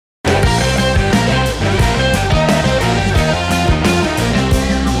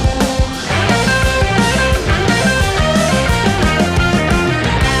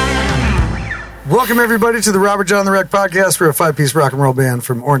Welcome, everybody, to the Robert John the Wreck podcast. We're a five-piece rock and roll band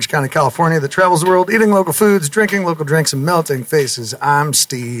from Orange County, California that travels the world eating local foods, drinking local drinks, and melting faces. I'm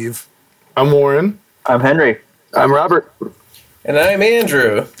Steve. I'm Warren. I'm Henry. I'm Robert. And I'm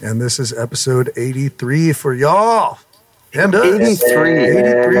Andrew. And this is episode 83 for y'all. And us. 83.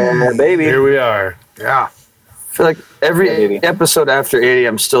 83. Baby. Here we are. Yeah. I feel like every episode after 80,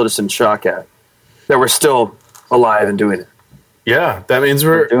 I'm still just in shock at that we're still alive and doing it. Yeah, that means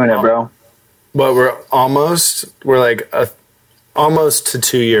we're doing it, bro. But we're almost to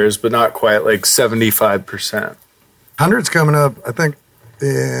 2 years, but not quite, like 75%. 100's coming up, I think,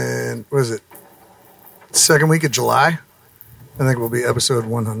 in, what is it, second week of July? I think will be episode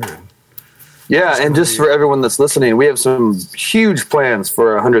 100. Yeah, and just for everyone that's listening, we have some huge plans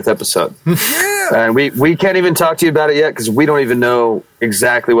for our 100th episode. Yeah. And we can't even talk to you about it yet because we don't even know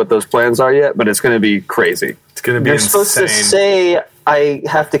exactly what those plans are yet, but it's going to be crazy. It's going to be You're insane. supposed to say I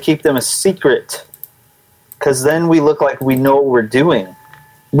have to keep them a secret because then we look like we know what we're doing.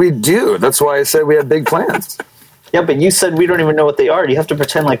 We do. That's why I said we have big plans. Yeah, but you said we don't even know what they are. You have to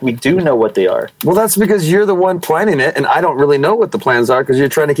pretend like we do know what they are. Well, that's because you're the one planning it, and I don't really know what the plans are because you're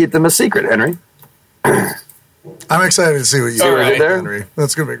trying to keep them a secret, Henry. I'm excited to see what you All do right. there, Henry.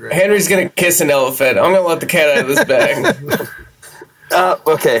 That's going to be great. Henry's going to kiss an elephant. I'm going to let the cat out of this bag.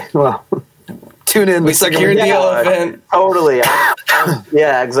 Okay, well, tune in. We secured the elephant. Totally.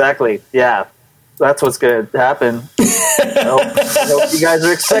 Yeah, exactly. Yeah, that's what's going to happen. I hope you guys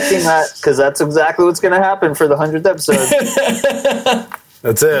are expecting that because that's exactly what's going to happen for the 100th episode.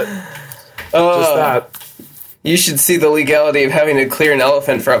 That's it. Just that. You should see the legality of having to clear an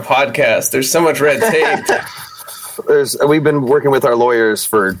elephant for a podcast. There's so much red tape. We've been working with our lawyers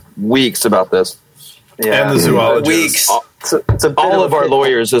for weeks about this. Yeah. And the zoologist. Weeks. It's a bit All of our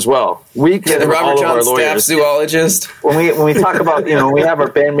lawyers as well. Weeks Yeah, the and Robert all of our John staff lawyers. zoologist. When we talk about, when we have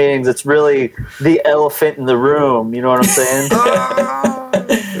our band meetings, it's really the elephant in the room. You know what I'm saying?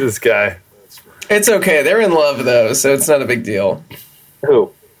 This guy. It's okay. They're in love, though, so it's not a big deal.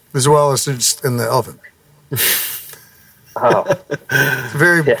 Who? As well as just in the elephant. Oh, It's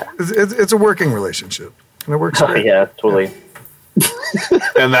very. Yeah. It's a working relationship, and it works. oh great. yeah, totally.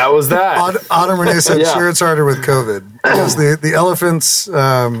 And that was that. Autumn Renee said, Yeah. "Sure, it's harder with COVID because the elephants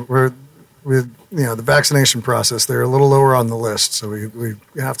were with the vaccination process. They're a little lower on the list, so we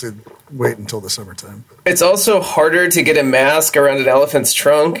have to wait until the summertime." It's also harder to get a mask around an elephant's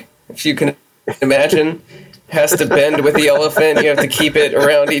trunk, if you can imagine. Has to bend with the elephant. You have to keep it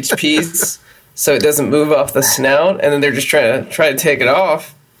around each piece so it doesn't move off the snout, and then they're just trying to take it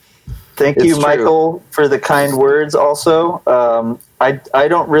off. Thank It's you, true. Michael, for the kind words. Also, I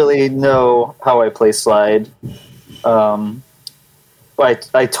don't really know how I play slide. But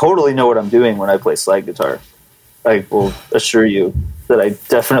I totally know what I'm doing when I play slide guitar. I will assure you that I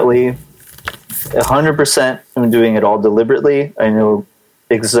definitely 100% am doing it all deliberately. I know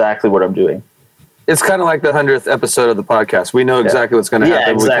exactly what I'm doing. It's kind of like the 100th episode of the podcast. We know exactly what's going to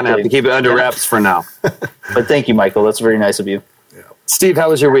happen. We kind of have to keep it under wraps for now. But thank you, Michael. That's very nice of you. Steve, how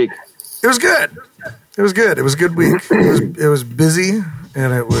was your week? It was good. It was good. It was a good week. It was busy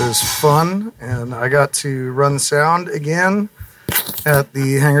and it was fun, and I got to run sound again at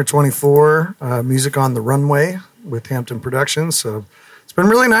the Hangar 24 Music on the Runway with Hampton Productions. So it's been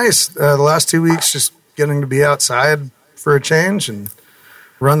really nice the last 2 weeks, just getting to be outside for a change and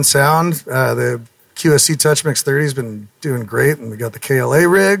run sound. The QSC Touch Mix 30 has been doing great, and we got the KLA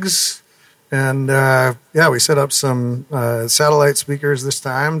rigs. And, we set up some satellite speakers this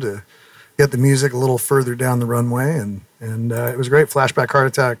time to get the music a little further down the runway, and it was great. Flashback Heart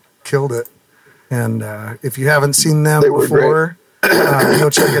Attack killed it. And if you haven't seen them before, go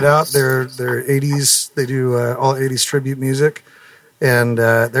check it out. They're 80s. They do all 80s tribute music, and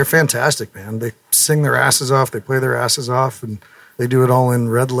they're fantastic, man. They sing their asses off. They play their asses off, and they do it all in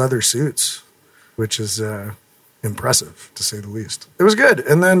red leather suits, which is impressive, to say the least. It was good.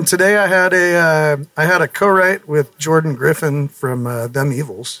 And then today I had a co-write with Jordan Griffin from Them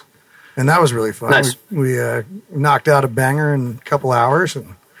Evils, and that was really fun. Nice. We knocked out a banger in a couple hours,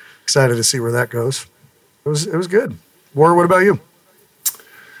 and excited to see where that goes. It was good. War, what about you?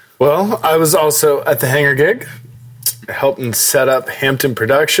 Well, I was also at the Hangar gig, helping set up Hampton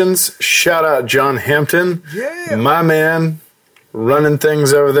Productions. Shout out John Hampton, my man, running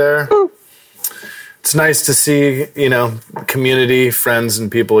things over there. It's nice to see, community, friends, and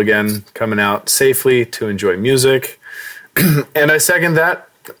people again coming out safely to enjoy music. And I second that.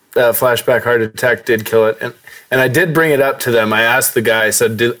 Flashback Heart Attack did kill it. And I did bring it up to them. I asked the guy, I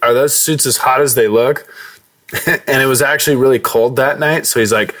said, are those suits as hot as they look? And it was actually really cold that night. So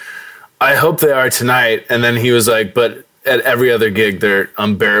he's like, I hope they are tonight. And then he was like, but at every other gig, they're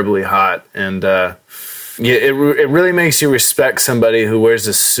unbearably hot. And Yeah, it really makes you respect somebody who wears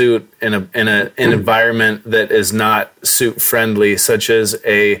a suit in an environment that is not suit friendly, such as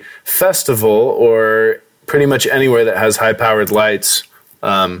a festival or pretty much anywhere that has high powered lights,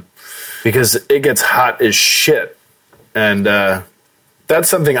 because it gets hot as shit, and that's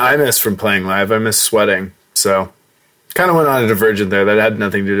something I miss from playing live. I miss sweating, so kind of went on a divergent there. That had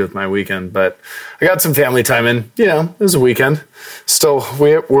nothing to do with my weekend, but I got some family time in. You know, it was a weekend. Still,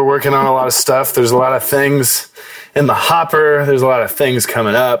 we're working on a lot of stuff. There's a lot of things in the hopper. There's a lot of things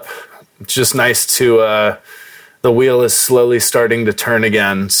coming up. It's just nice to, the wheel is slowly starting to turn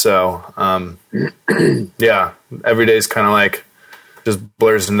again. So, yeah, every day's kind of like just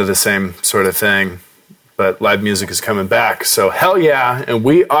blurs into the same sort of thing. But live music is coming back. So hell yeah. And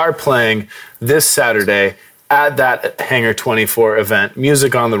we are playing this Saturday at that Hangar 24 event,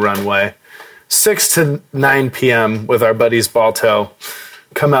 Music on the Runway, 6 to 9 p.m. with our buddies Balto.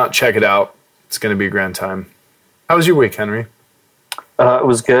 Come out, check it out. It's going to be a grand time. How was your week, Henry? It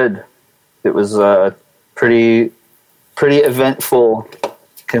was good. It was pretty eventful,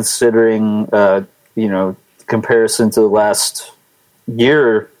 considering comparison to the last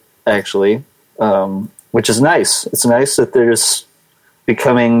year, actually, which is nice. It's nice that there's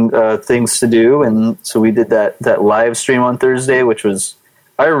becoming things to do, and so we did that live stream on Thursday, which was,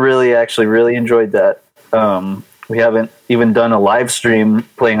 I really enjoyed that. We haven't even done a live stream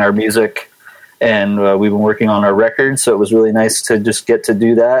playing our music, and we've been working on our record, so it was really nice to just get to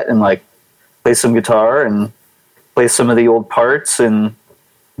do that and like play some guitar and play some of the old parts and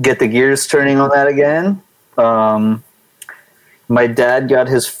get the gears turning on that again. My dad got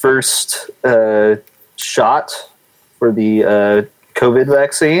his first shot for the COVID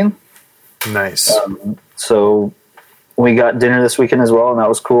vaccine. Nice. So we got dinner this weekend as well, and that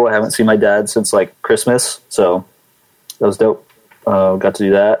was cool. I haven't seen my dad since like Christmas, so that was dope. Got to do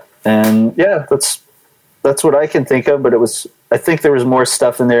that, and yeah, that's what I can think of. But I think there was more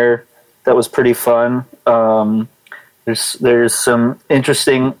stuff in there that was pretty fun. There's some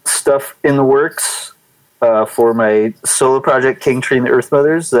interesting stuff in the works for my solo project, King Tree and the Earth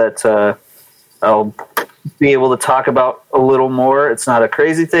Mothers, that I'll be able to talk about a little more. It's not a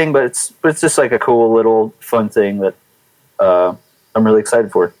crazy thing, but it's just like a cool little fun thing that I'm really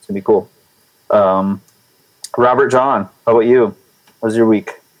excited for. It's gonna be cool. Robert John, how about you? How was your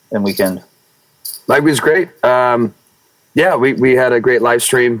week and weekend? My week was great. Yeah, we had a great live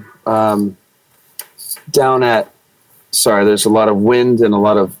stream down at. Sorry, there's a lot of wind and a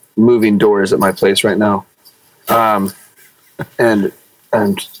lot of moving doors at my place right now. And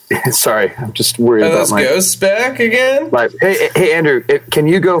sorry, I'm just worried about those ghosts back again. Hey, Andrew, can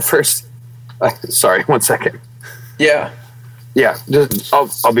you go first? Sorry, 1 second. Yeah.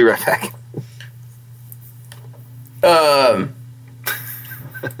 I'll be right back.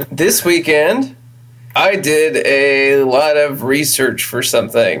 This weekend, I did a lot of research for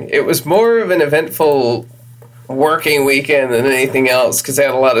something. It was more of an eventful working weekend than anything else because I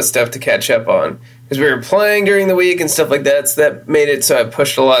had a lot of stuff to catch up on. Because we were playing during the week and stuff like that, so that made it so I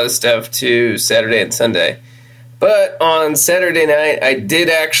pushed a lot of stuff to Saturday and Sunday. But on Saturday night, I did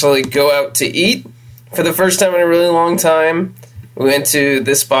actually go out to eat for the first time in a really long time. We went to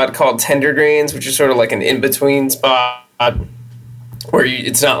this spot called Tender Greens, which is sort of like an in-between spot where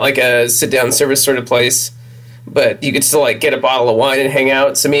it's not like a sit-down service sort of place, but you could still like get a bottle of wine and hang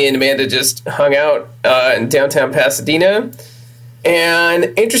out. So me and Amanda just hung out in downtown Pasadena.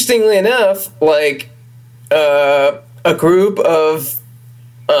 And interestingly enough, like a group of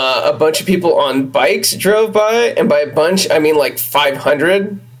a bunch of people on bikes drove by, and by a bunch, I mean like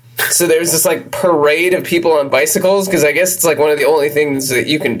 500. So there's this like parade of people on bicycles, because I guess it's like one of the only things that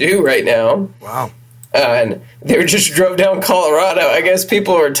you can do right now. Wow. And they just drove down Colorado. I guess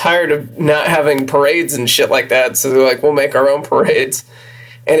people are tired of not having parades and shit like that, so they're like, we'll make our own parades.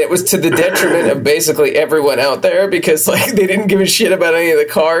 And it was to the detriment of basically everyone out there, because like they didn't give a shit about any of the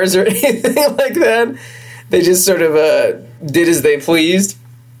cars or anything like that. They just sort of did as they pleased.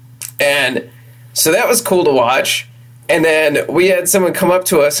 And so that was cool to watch. And then we had someone come up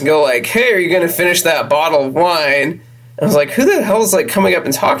to us and go like, hey, are you going to finish that bottle of wine? I was like, who the hell is like coming up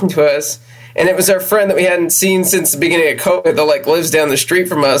and talking to us? And it was our friend that we hadn't seen since the beginning of COVID that like lives down the street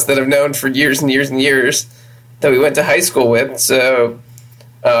from us, that I've known for years and years and years, that we went to high school with. So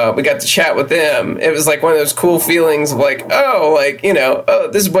we got to chat with them. It was like one of those cool feelings of like, oh, like, you know, oh,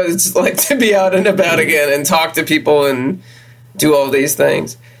 this is what it's like to be out and about again and talk to people and do all these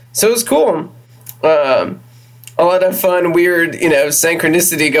things. So it was cool. A lot of fun, weird, you know,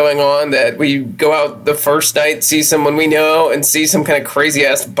 synchronicity going on, that we go out the first night, see someone we know, and see some kind of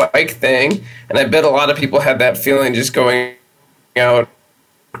crazy-ass bike thing. And I bet a lot of people had that feeling just going out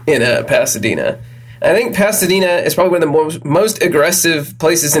in Pasadena. I think Pasadena is probably one of the most aggressive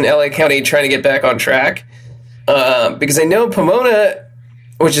places in LA County trying to get back on track. Because I know Pomona,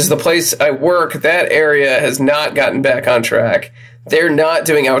 which is the place I work, that area has not gotten back on track. They're not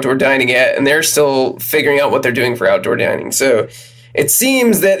doing outdoor dining yet, and they're still figuring out what they're doing for outdoor dining. So it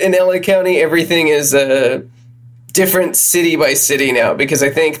seems that in LA County, everything is different city by city now, because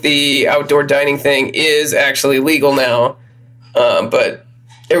I think the outdoor dining thing is actually legal now, but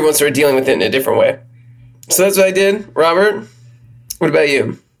everyone's sort of dealing with it in a different way. So that's what I did. Robert, what about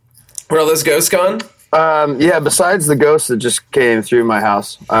you? Were all those ghosts gone? Yeah, besides the ghosts that just came through my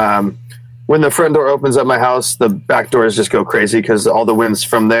house. When the front door opens at my house, the back doors just go crazy because all the wind's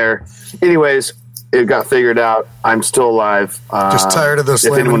from there. Anyways, it got figured out. I'm still alive. Just tired of those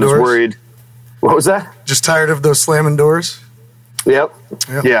slamming doors? If anyone was worried. What was that? Just tired of those slamming doors? Yep.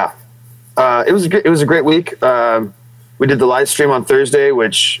 Yeah. It was a great week. We did the live stream on Thursday,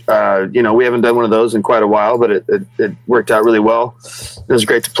 which, we haven't done one of those in quite a while, but it worked out really well. It was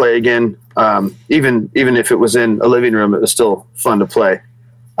great to play again. Even if it was in a living room, it was still fun to play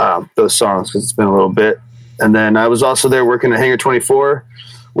those songs because it's been a little bit. And then I was also there working at Hangar 24,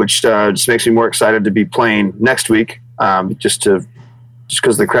 which just makes me more excited to be playing next week, just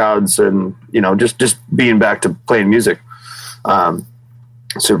because the crowds and, just being back to playing music.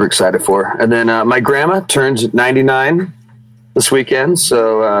 Super excited for. And then my grandma turned 99 this weekend,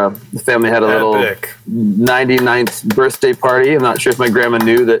 so the family had a little 99th birthday party. I'm not sure if my grandma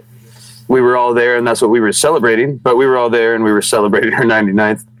knew that we were all there and that's what we were celebrating, but we were all there and we were celebrating her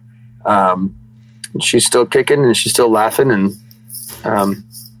 99th. She's still kicking and she's still laughing, and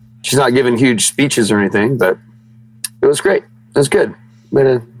she's not giving huge speeches or anything, but it was great. It was good. We had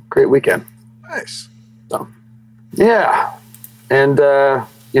a great weekend. Nice. So, yeah. And,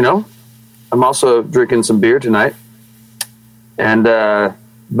 I'm also drinking some beer tonight. And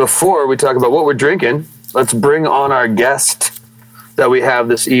before we talk about what we're drinking, let's bring on our guest that we have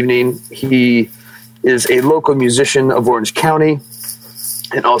this evening. He is a local musician of Orange County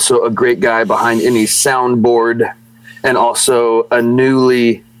and also a great guy behind any soundboard, and also a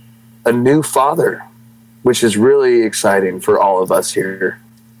new father, which is really exciting for all of us here.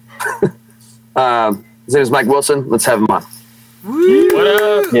 His name is Mike Willson. Let's have him on. Woo. What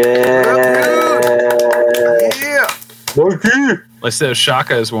up? Yeah. Let's say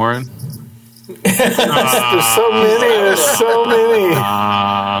Shakas, Warren. There's so many.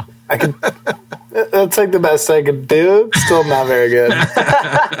 That's like the best I could do. Still not very good.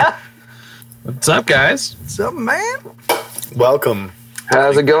 What's up, guys? What's up, man? Welcome.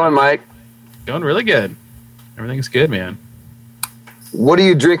 How's it going, Mike? Going really good. Everything's good, man. What are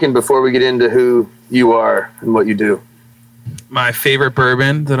you drinking before we get into who you are and what you do? My favorite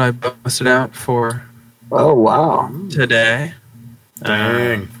bourbon that I busted out for Oh, wow. today.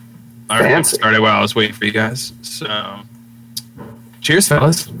 Dang. I already Fancy. started while I was waiting for you guys. So, cheers,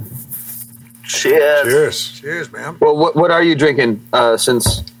 fellas. Cheers. Cheers, man. Well, what are you drinking?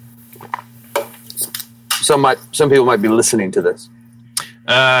 Since some people might be listening to this.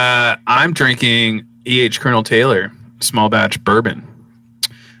 I'm drinking E.H. Colonel Taylor small batch bourbon.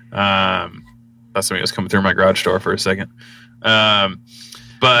 That's something that's coming through my garage door for a second. But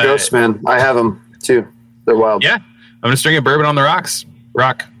Ghost, man, I have them too. They're wild. yeah, I'm just drinking bourbon on the rocks.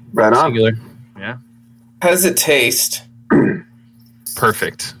 Rock. Right on. Singular. Yeah. How does it taste?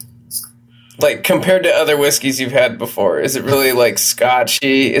 Perfect. Like, compared to other whiskeys you've had before, is it really, like,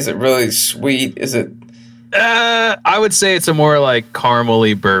 scotchy? Is it really sweet? Is it... I would say it's a more, like,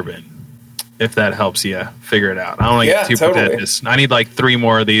 caramely bourbon, if that helps you figure it out. I don't like too pretentious. I need, like, 3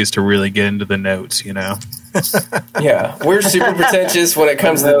 more of these to really get into the notes, you know? Yeah, we're super pretentious when it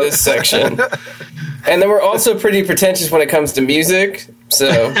comes to this section. And then we're also pretty pretentious when it comes to music,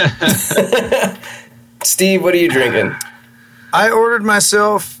 so... Steve, what are you drinking? I ordered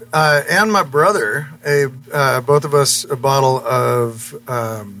myself and my brother, both of us, a bottle of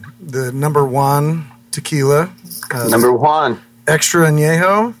the number 1 tequila. Number 1. Extra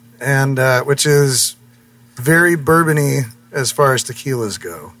Añejo, and which is very bourbony as far as tequilas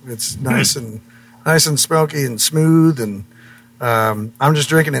go. It's nice and smoky and smooth, and I'm just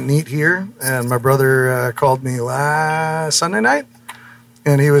drinking it neat here. And my brother called me last Sunday night,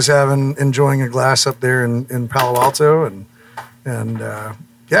 and he was enjoying a glass up there in Palo Alto, and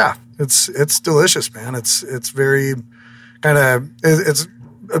yeah, it's delicious, man. It's very it's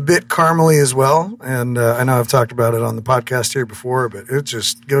a bit caramely as well, and I know I've talked about it on the podcast here before, but it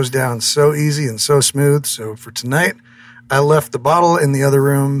just goes down so easy and so smooth. So for tonight, I left the bottle in the other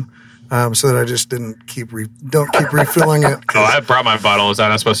room so that I just don't keep refilling it. Oh, I brought my bottle. Was I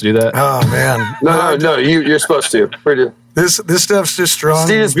not supposed to do that? Oh man, No, you're supposed to. This stuff's just strong.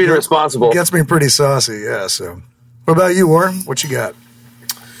 Steve is being responsible. Gets me pretty saucy, yeah. So, what about you, Warren? What you got?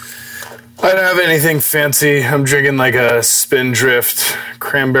 I don't have anything fancy. I'm drinking like a Spindrift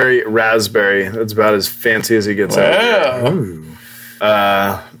cranberry raspberry. That's about as fancy as it gets out here.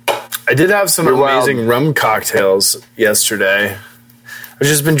 I did have some amazing rum cocktails yesterday. I've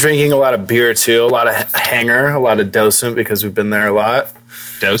just been drinking a lot of beer too, a lot of Hanger, a lot of Docent because we've been there a lot.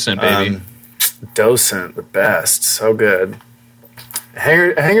 Docent, baby. Docent, the best. So good.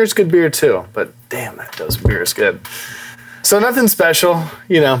 Hanger's good beer too, but damn, that Docent beer is good. So nothing special,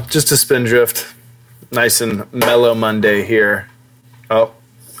 just a Spindrift. Nice and mellow Monday here. Oh,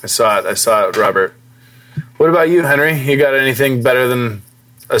 I saw it, Robert. What about you, Henry? You got anything better than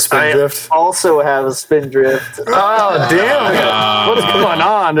a Spindrift? I also have a Spindrift. Oh, damn. What's going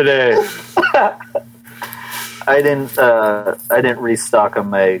on today? I didn't restock on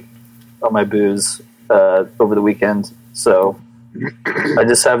my booze over the weekend, so I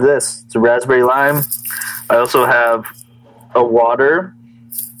just have this. It's a raspberry lime. I also have a water,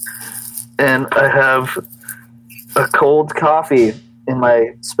 and I have a cold coffee in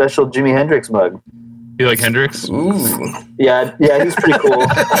my special Jimi Hendrix mug. You like Hendrix? Ooh. Yeah, he's pretty cool.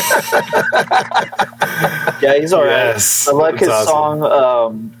 Yeah, he's all right. Yes, I like his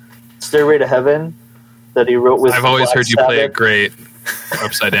song Stairway to Heaven that he wrote with I've always Black heard you Sabbath. play it great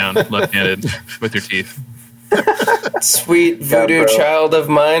upside down, left-handed, with your teeth. Sweet voodoo child of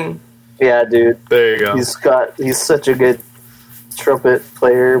mine. Yeah, dude. There you go. He's such a good trumpet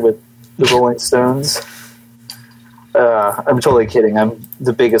player with the Rolling Stones. I'm totally kidding. I'm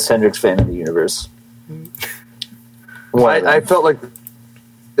the biggest Hendrix fan in the universe. I felt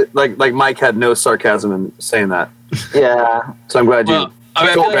like Mike had no sarcasm in saying that. Yeah. So I'm glad you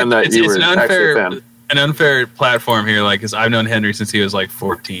told him that you were actually a fan. An unfair platform here, because I've known Henry since he was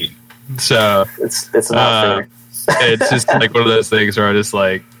 14. So it's not fair. It's just like one of those things where I just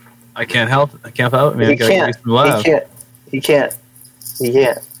I can't help it, man. He can't.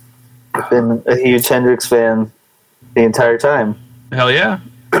 I've been a huge Hendrix fan the entire time. Hell yeah.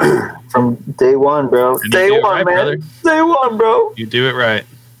 From day one, bro. Day one, right, man. Brother. Day one, bro. You do it right.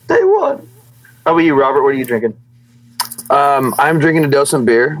 Day one. How about you, Robert? What are you drinking? I'm drinking a Docent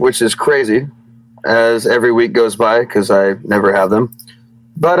beer, which is crazy as every week goes by because I never have them.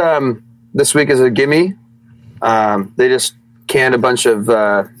 But this week is a gimme. They just canned a bunch of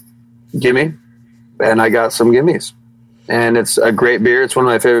gimme, and I got some gimmies. And it's a great beer. It's one of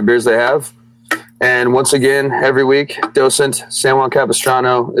my favorite beers they have. And once again, every week, Docent, San Juan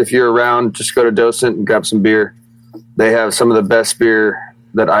Capistrano. If you're around, just go to Docent and grab some beer. They have some of the best beer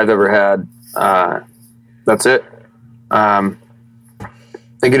that I've ever had. That's it. Thank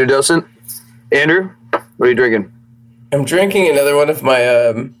you to Docent. Andrew, what are you drinking? I'm drinking another one of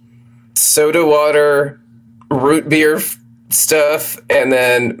my soda water, root beer stuff, and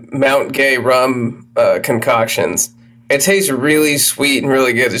then Mount Gay rum concoctions. It tastes really sweet and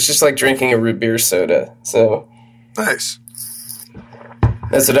really good. It's just like drinking a root beer soda. So nice.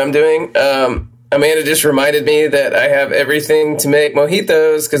 That's what I'm doing. Amanda just reminded me that I have everything to make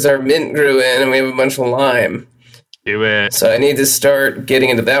mojitos because our mint grew in and we have a bunch of lime. Do it. So I need to start getting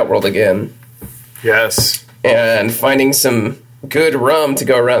into that world again. Yes. And finding some good rum to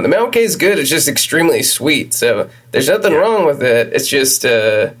go around. The Mount Gay is good. It's just extremely sweet. So there's nothing wrong with it. It's just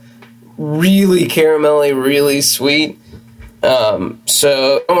really caramelly, really sweet.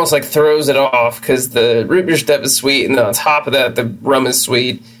 So it almost throws it off because the root beer stuff is sweet, and then on top of that, the rum is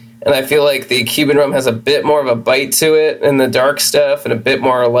sweet. And I feel like the Cuban rum has a bit more of a bite to it than the dark stuff, and a bit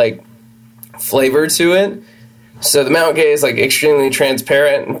more flavor to it. So the Mount Gay is extremely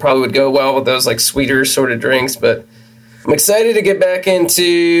transparent and probably would go well with those sweeter sort of drinks. But I'm excited to get back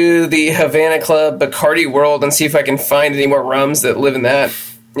into the Havana Club Bacardi world and see if I can find any more rums that live in that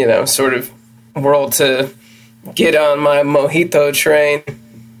sort of world to get on my mojito train.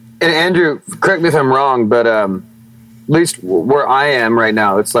 And Andrew, correct me if I'm wrong, but at least where I am right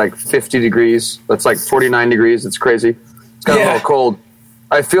now, it's 50 degrees. It's 49 degrees. It's crazy. It's kind of a little cold.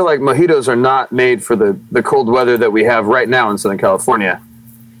 I feel like mojitos are not made for the cold weather that we have right now in Southern California.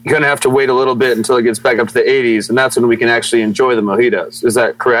 You're going to have to wait a little bit until it gets back up to the 80s, and that's when we can actually enjoy the mojitos. Is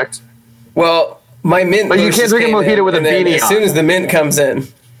that correct? Well, my mint... But you can't drink a mojito with a beanie on. As soon as the mint comes in...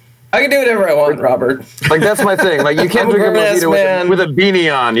 I can do whatever I want, Robert. That's my thing. You can't drink a mojito with a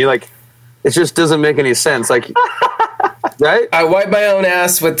beanie on. It just doesn't make any sense. Right? I wipe my own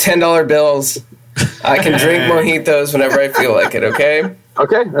ass with $10 bills. I can drink mojitos whenever I feel like it, okay?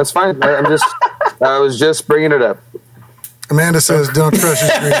 Okay, that's fine. I was just bringing it up. Amanda says, don't crush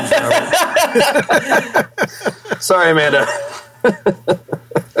your dreams, Robert. Sorry, Amanda.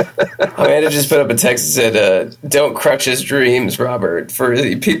 Amanda just put up a text that said, "Don't crush his dreams, Robert," for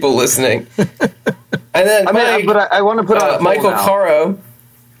the people listening. And then I want to put on Michael Caro.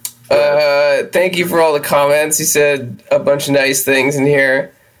 Thank you for all the comments. He said a bunch of nice things in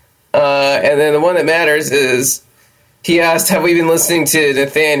here. And then the one that matters is he asked, "Have we been listening to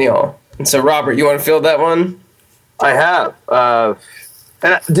Nathaniel?" And so, Robert, you want to field that one? I have.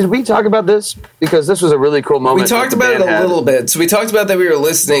 And did we talk about this? Because this was a really cool moment. We talked about it a little bit. So we talked about that we were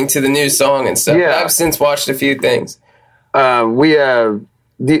listening to the new song and stuff. Yeah. I've since watched a few things. After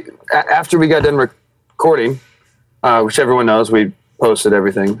we got done recording, which everyone knows, we posted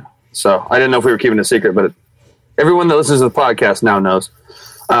everything. So I didn't know if we were keeping it a secret, but everyone that listens to the podcast now knows.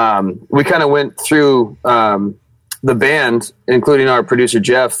 We kind of went through the band, including our producer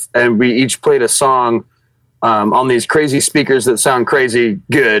Jeff, and we each played a song on these crazy speakers that sound crazy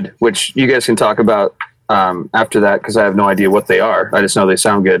good, which you guys can talk about after that, because I have no idea what they are. I just know they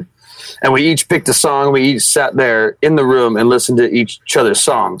sound good. And we each picked a song. We each sat there in the room and listened to each other's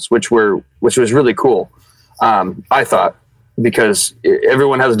songs, which was really cool. I thought, because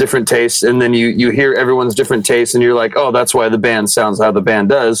everyone has different tastes, and then you hear everyone's different tastes, and you're like, oh, that's why the band sounds how the band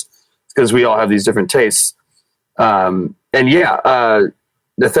does, because we all have these different tastes. Nathaniel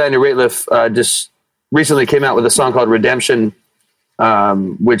Rateliff just recently came out with a song called Redemption,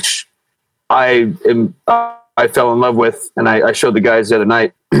 which I fell in love with, and I showed the guys the other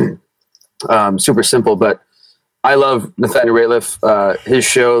night. Super simple, but I love Nathaniel Rateliff. His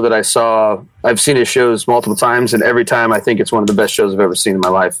show that I saw, I've seen his shows multiple times, and every time I think it's one of the best shows I've ever seen in my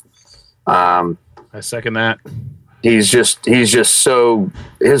life. I second that. He's just so,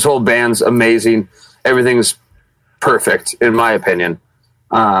 his whole band's amazing. Everything's perfect, in my opinion.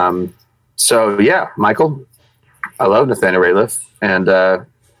 So yeah, Michael, I love Nathaniel Rateliff, and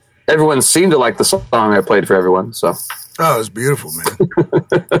everyone seemed to like the song I played for everyone. So, oh, it was beautiful,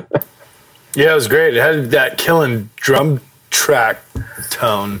 man. Yeah, it was great. It had that killing drum track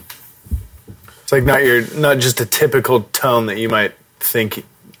tone. It's like not just a typical tone that you might think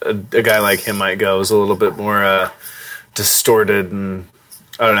a guy like him might go. It was a little bit more distorted and,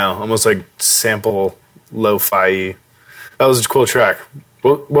 I don't know, almost like sample lo-fi-y. That was a cool track.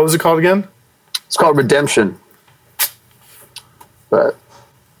 What was it called again? It's called Redemption. But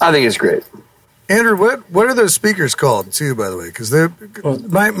I think it's great. Andrew, what are those speakers called too, by the way? Because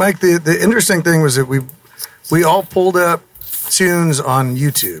Mike, the interesting thing was that we all pulled up tunes on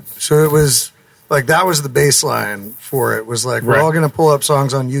YouTube. So it was like, that was the baseline for it, was like, we're all going to pull up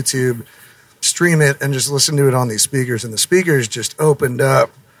songs on YouTube, stream it, and just listen to it on these speakers. And the speakers just opened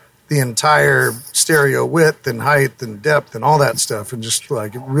up the entire stereo width and height and depth and all that stuff, and just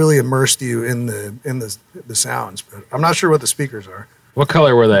like it really immersed you in the sounds. But I'm not sure what the speakers are. What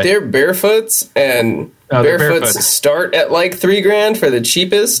color were they? They're Barefoots, and Barefoots start at like $3,000 for the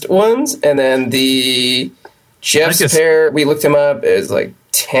cheapest ones, and then the Jeff's pair, we looked them up, is like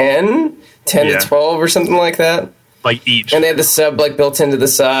 10 to 12 or something like that. Like each. And they have the sub like built into the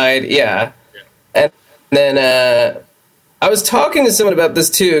side, yeah. And then I was talking to someone about this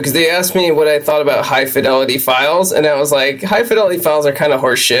too, because they asked me what I thought about high fidelity files, and I was like, high fidelity files are kind of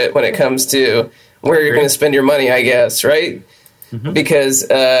horse shit when it comes to where you're going to spend your money, I guess, right? Mm-hmm. Because,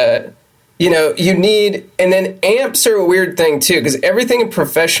 you need, and then amps are a weird thing too, because everything in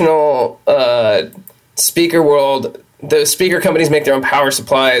professional speaker world, the speaker companies make their own power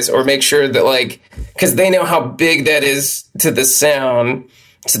supplies or make sure that, like, because they know how big that is to the sound.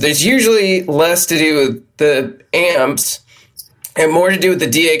 So there's usually less to do with the amps and more to do with the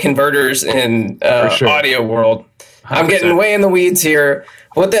DA converters in audio world. 100%. I'm getting way in the weeds here.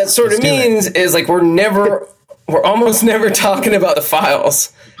 What that sort of means is, like, we're almost never talking about the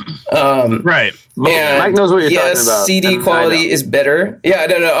files. Right. Mike knows what you're talking about. CD quality is better. Yeah,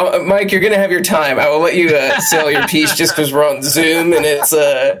 no. Mike, you're going to have your time. I will let you sell your piece just because we're on Zoom, and it's,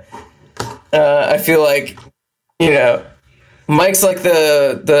 I feel like, Mike's like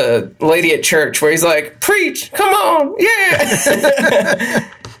the lady at church where he's like, preach, come on, yeah.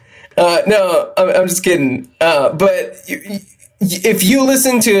 No, I'm just kidding. But if you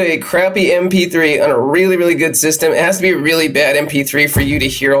listen to a crappy MP3 on a really, really good system, it has to be a really bad MP3 for you to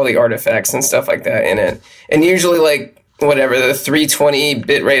hear all the artifacts and stuff like that in it. And usually, like, whatever, the 320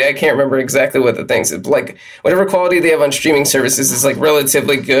 bit rate, I can't remember exactly what the thing's, like, whatever quality they have on streaming services is, like,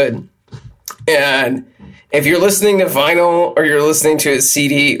 relatively good. And if you're listening to vinyl, or you're listening to a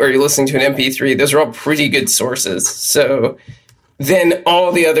CD, or you're listening to an MP3, those are all pretty good sources. So then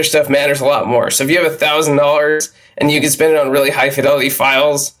all the other stuff matters a lot more. So if you have $1,000 and you can spend it on really high fidelity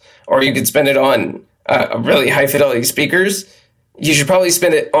files, or you could spend it on really high fidelity speakers, you should probably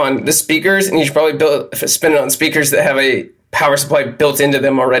spend it on the speakers, and you should probably spend it on speakers that have a power supply built into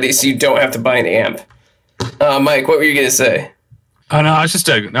them already, so you don't have to buy an amp. Mike, what were you going to say? Oh, no, I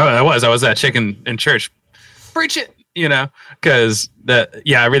was that chicken in church. Preach it, because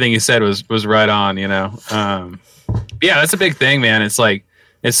everything you said was right on, Yeah, that's a big thing, man. It's like,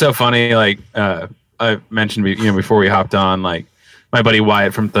 it's so funny. Like, I mentioned, before we hopped on, like my buddy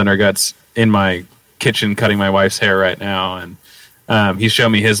Wyatt from Thunderguts in my kitchen cutting my wife's hair right now. And he showed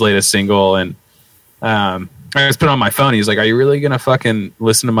me his latest single, and I just put it on my phone. He's like, "Are you really going to fucking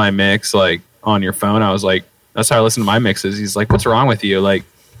listen to my mix like on your phone?" I was like, "That's how I listen to my mixes." He's like, "What's wrong with you? Like,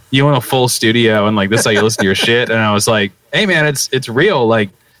 you want a full studio and like this is how you listen to your shit?" And I was like, "Hey man, it's real. Like,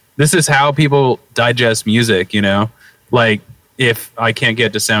 this is how people digest music, Like, if I can't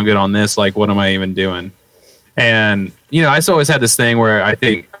get to sound good on this, like, what am I even doing?" And, I always had this thing where I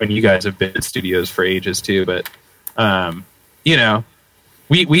think, you guys have been in studios for ages too, but,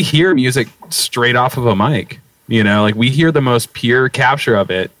 we hear music straight off of a mic, like we hear the most pure capture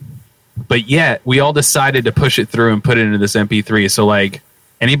of it, but yet we all decided to push it through and put it into this MP3. So like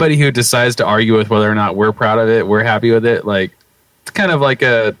anybody who decides to argue with whether or not we're proud of it, we're happy with it, like, it's kind of like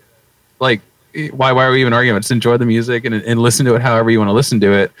why are we even arguing? Just enjoy the music and listen to it however you want to listen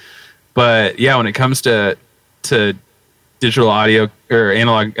to it. But yeah, when it comes to digital audio or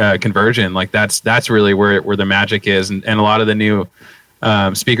analog conversion, like that's really where the magic is. And a lot of the new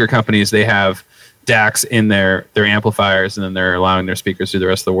speaker companies, they have DACs in their amplifiers, and then they're allowing their speakers to do the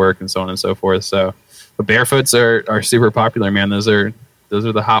rest of the work and so on and so forth. So, but Barefoots are super popular, man. Those are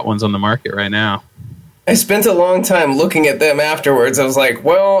the hot ones on the market right now. I spent a long time looking at them afterwards. I was like,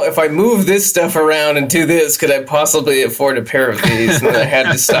 well, if I move this stuff around and do this, could I possibly afford a pair of these? And then I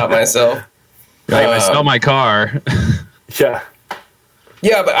had to stop myself. Like, I sell my car. Yeah.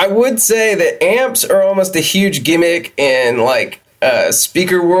 Yeah, but I would say that amps are almost a huge gimmick in, like,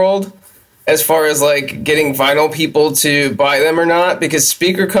 speaker world as far as, like, getting vinyl people to buy them or not, because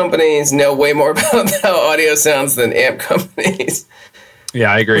speaker companies know way more about how audio sounds than amp companies.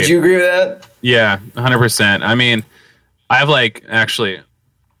 Yeah, I agree. Would you agree with that? Yeah, 100%. I mean, I have like actually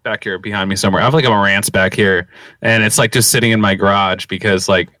back here behind me somewhere. I have like a Marantz back here, and it's like just sitting in my garage because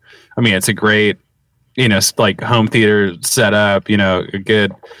like, I mean, it's a great, like home theater setup, a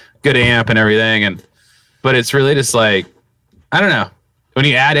good amp and everything. But it's really just like, I don't know. When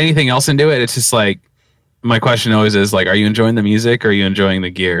you add anything else into it, it's just like, my question always is like, are you enjoying the music or are you enjoying the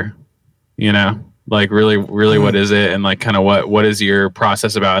gear? Like really, what is it? And like, kind of what is your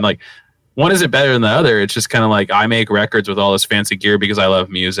process about? And like, one isn't better than the other. It's just kind of like, I make records with all this fancy gear because I love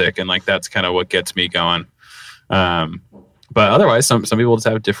music. And like, that's kind of what gets me going. But otherwise, some people just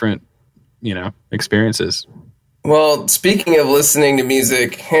have different, experiences. Well, speaking of listening to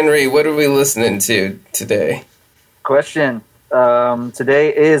music, Henry, what are we listening to today? Question.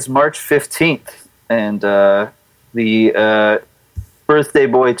 Today is March 15th. And the birthday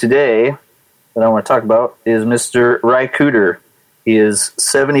boy today that I want to talk about is Mr. Cooder. He is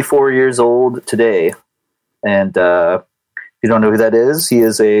 74 years old today. And if you don't know who that is, he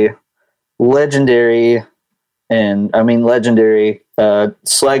is a legendary, and I mean legendary,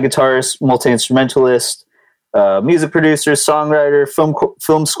 slide guitarist, multi-instrumentalist, music producer, songwriter,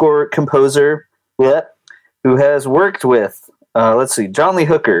 film score composer, who has worked with, John Lee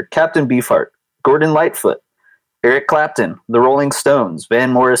Hooker, Captain Beefheart, Gordon Lightfoot, Eric Clapton, The Rolling Stones, Van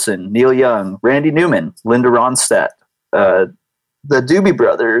Morrison, Neil Young, Randy Newman, Linda Ronstadt, the Doobie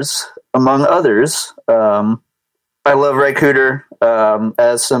Brothers, among others. I love Ry Cooder.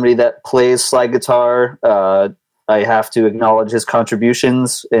 As somebody that plays slide guitar, I have to acknowledge his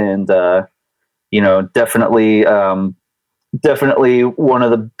contributions, and definitely one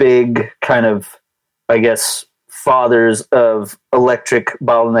of the big kind of, I guess, fathers of electric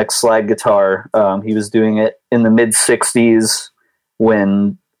bottleneck slide guitar. He was doing it in the mid 60s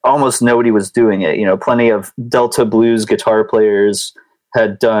when almost nobody was doing it. Plenty of Delta blues guitar players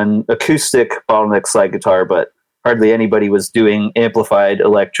had done acoustic bottleneck slide guitar, but hardly anybody was doing amplified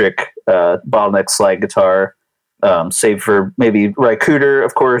electric bottleneck slide guitar, save for maybe Ry Cooder,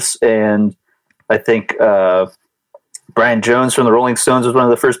 of course, and I think Brian Jones from the Rolling Stones was one of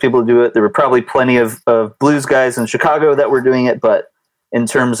the first people to do it. There were probably plenty of blues guys in Chicago that were doing it, but in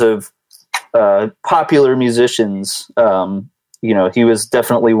terms of popular musicians, he was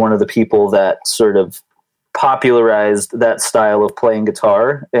definitely one of the people that sort of popularized that style of playing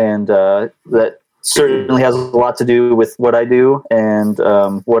guitar, and that certainly has a lot to do with what I do and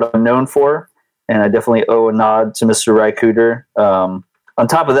what I'm known for. And I definitely owe a nod to Mr. Ry Cooder. On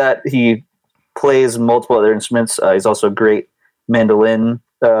top of that, he plays multiple other instruments. He's also a great mandolin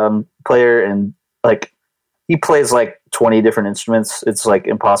player, and like he plays like 20 different instruments. It's like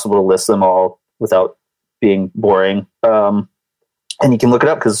impossible to list them all without being boring. And you can look it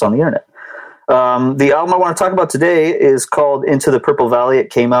up because it's on the internet. The album I want to talk about today is called Into the Purple Valley. It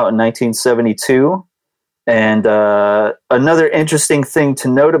came out in 1972. And another interesting thing to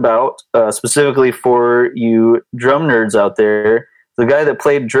note about, specifically for you drum nerds out there, the guy that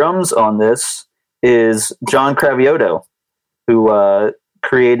played drums on this is John Cravioto, who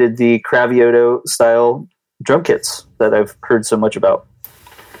created the Cravioto style drum kits that I've heard so much about.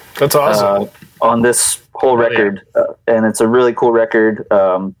 That's awesome. On this whole record. And it's a really cool record.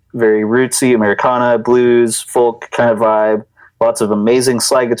 Very rootsy, Americana, blues, folk kind of vibe. Lots of amazing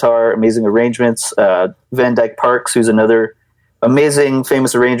slide guitar, amazing arrangements. Van Dyke Parks, who's another amazing,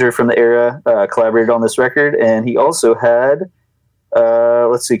 famous arranger from the era, collaborated on this record. And he also had,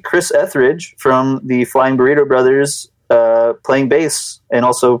 Chris Etheridge from the Flying Burrito Brothers playing bass, and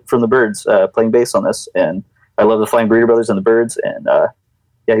also from the Byrds playing bass on this. And I love the Flying Burrito Brothers and the Byrds. And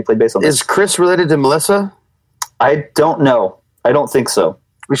he played bass on this. Is Chris related to Melissa? I don't know. I don't think so.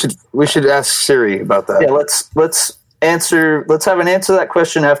 We should ask Siri about that. Yeah, let's have an answer to that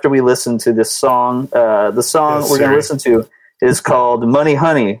question after we listen to this song. The song we're going to listen to is called Money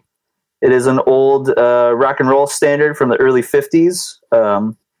Honey. It is an old rock and roll standard from the early 50s,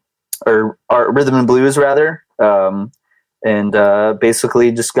 or rhythm and blues rather, and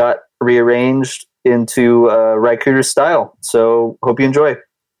basically just got rearranged into Ry Cooder style. So hope you enjoy.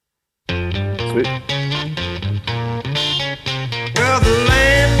 Sweet. Well, the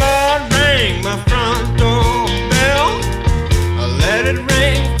landlord rang my front door bell. I let it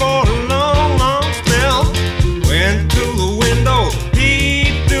ring for a long, long spell. Went to the window,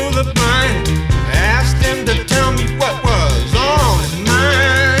 peeped through the blind, asked him to tell me what was on his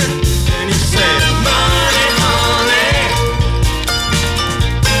mind. And he said, money, honey,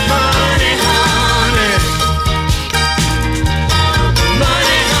 money, honey,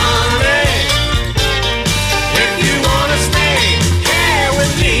 money, honey, if you wanna stay here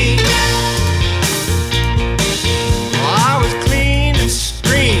with me. Well, I was clean and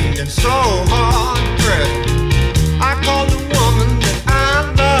screamed and so hard pressed. I called the woman that I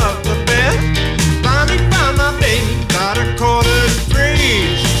loved the best. Finally found my baby about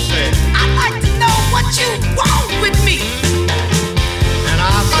 2:45. She said, I'd like to know what you want with me. and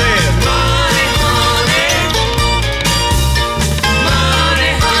I said, money, honey,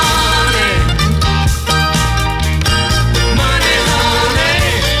 money, honey, money, honey,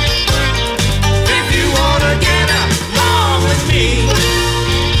 if you wanna get along with me.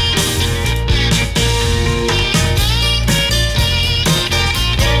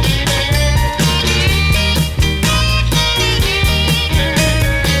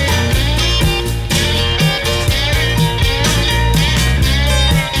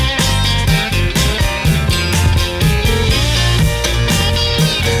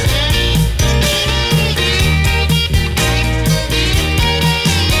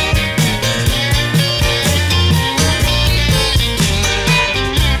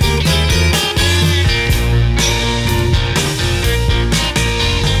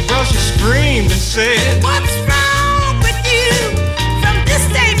 Well, she screamed and said, What's wrong with you? From this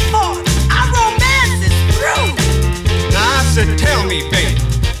day forth, our romance is through. and I said, tell me, baby,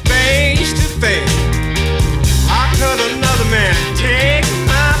 face to face, how could another man take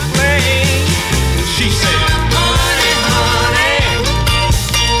my place? And she said, money, honey,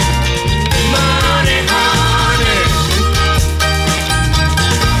 money, honey,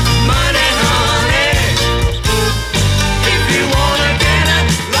 money, honey, if you wanna get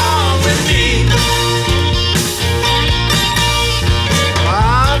along with me.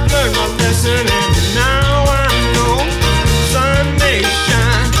 I've learned my lesson and now I know sun may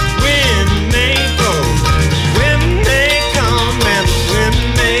shine, wind may blow, wind may come and wind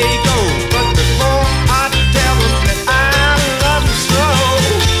may go. But before I tell them that I love them so,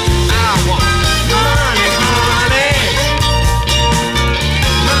 I want money, honey,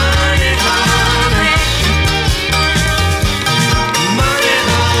 money, honey, money,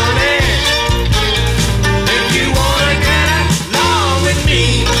 honey, if you wanna get along with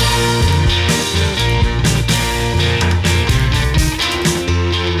me.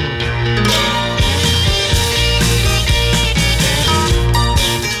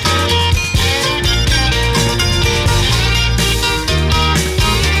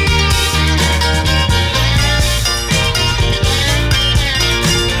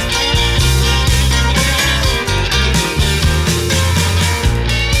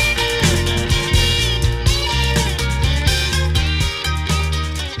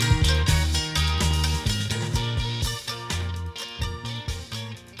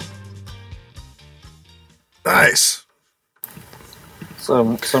 Nice.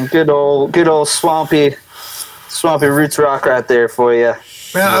 Some good old swampy Swampy roots rock right there for you.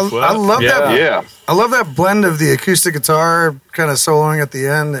 Man, I love that. Yeah. I love that blend of the acoustic guitar kind of soloing at the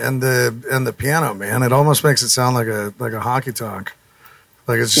end and the piano. Man, it almost makes it sound like a honky tonk.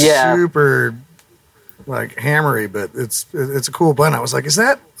 Like it's super like hammery, but it's a cool blend. I was like, is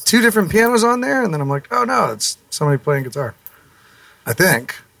that two different pianos on there? And then I'm like, oh no, it's somebody playing guitar. I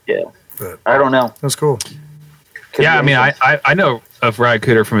think. Yeah. But I don't know. That was cool. Yeah, I mean, I know of Ryan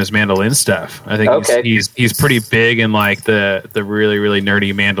Cooder from his mandolin stuff. I think he's pretty big in like the really, really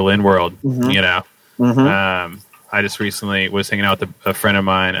nerdy mandolin world, you know. Mm-hmm. I just recently was hanging out with a friend of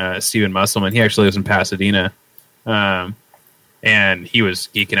mine, Steven Musselman. He actually lives in Pasadena. And he was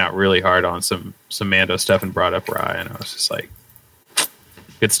geeking out really hard on some Mando stuff and brought up Ryan. I was just like,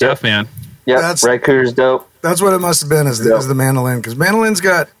 good stuff, man. Yeah, Ryan Cooder's dope. That's what it must have been is the mandolin, because mandolin's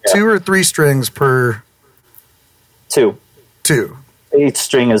got 2 or 3 strings per... 2. 2. Each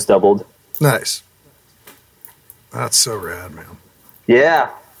string is doubled. Nice. That's so rad, man. Yeah.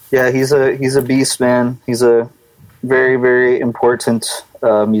 Yeah, he's a beast, man. He's a very, very important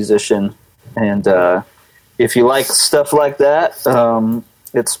musician. And if you like stuff like that,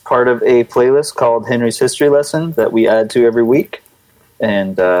 it's part of a playlist called Henry's History Lesson that we add to every week.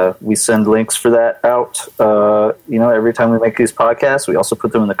 And we send links for that out, every time we make these podcasts. We also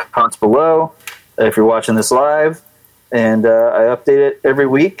put them in the comments below if you're watching this live. And I update it every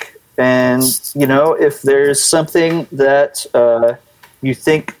week. And, if there's something that you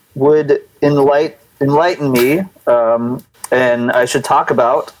think would enlighten me and I should talk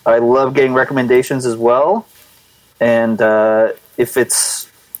about, I love getting recommendations as well. And if it's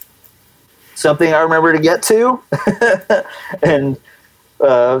something I remember to get to and,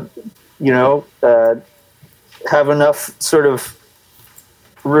 have enough sort of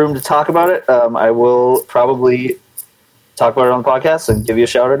room to talk about it, I will probably talk about it on the podcast and give you a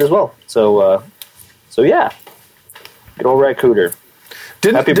shout out as well. So yeah, good old Ray Cooder.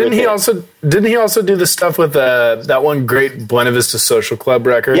 Didn't he also do the stuff with that one great Buena Vista Social Club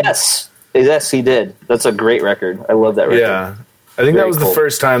record? Yes, he did. That's a great record. I love that record. Yeah, I think that was the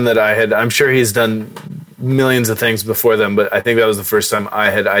first time that I had. I'm sure he's done millions of things before them, but I think that was the first time I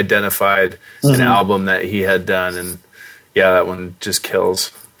had identified an album that he had done, and yeah, that one just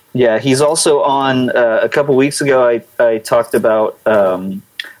kills. Yeah, he's also on, a couple weeks ago, I talked about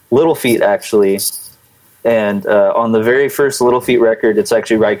Little Feat, actually. And on the very first Little Feat record, it's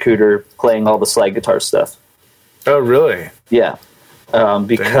actually Ry Cooder playing all the slide guitar stuff. Oh, really? Yeah.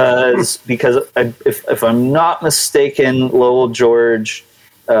 Because if I'm not mistaken, Lowell George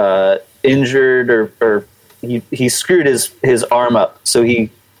injured or he screwed his arm up. So he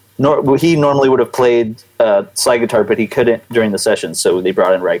normally would have played slide guitar, but he couldn't during the session, so they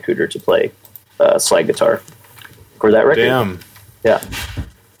brought in Ry Cooder to play slide guitar for that record. Damn. Yeah.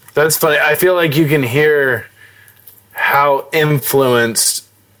 That's funny. I feel like you can hear how influenced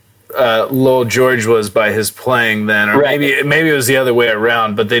Lowell George was by his playing then, or maybe it was the other way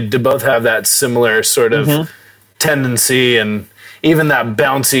around, but they both have that similar sort of tendency, and even that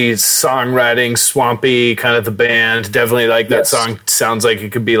bouncy songwriting, swampy kind of the band. Definitely like that song sounds like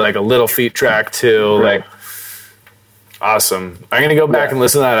it could be like a Little Feat track too. Right. Like, awesome. I'm gonna go back and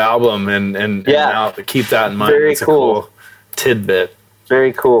listen to that album and I'll keep that in mind. Very That's a cool tidbit.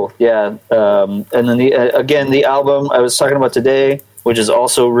 Very cool. Yeah. And then the album I was talking about today, which is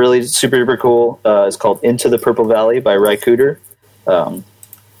also really super, super cool, is called Into the Purple Valley by Ry Cooder.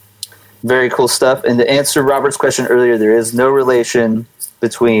 Very cool stuff. And to answer Robert's question earlier, there is no relation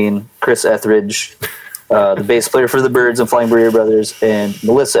between Chris Etheridge, the bass player for the Byrds and Flying Burrito Brothers, and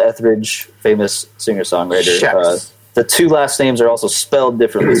Melissa Etheridge, famous singer-songwriter. The 2 last names are also spelled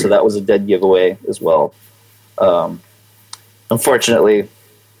differently, so that was a dead giveaway as well. Unfortunately,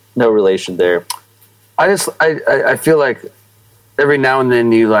 no relation there. I feel like every now and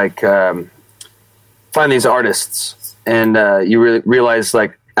then you find these artists and you really realize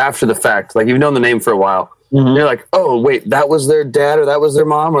after the fact, you've known the name for a while. Mm-hmm. You're like, oh wait, that was their dad or that was their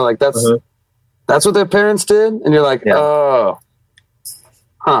mom, or that's what their parents did, and you're like, oh,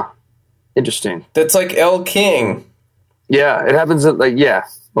 huh, interesting. That's like Elle King. Yeah, it happens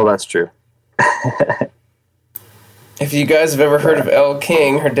well, that's true. If you guys have ever heard of Elle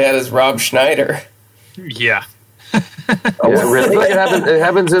King, her dad is Rob Schneider. Yeah. Really? It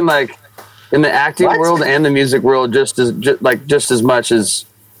happens in the acting world and the music world just as much as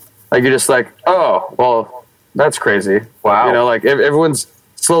you're just oh, well, that's crazy. Wow. Everyone's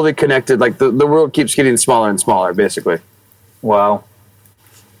slowly connected. The world keeps getting smaller and smaller, basically. Wow.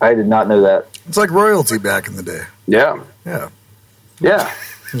 I did not know that. It's like royalty back in the day. Yeah. Yeah. Yeah.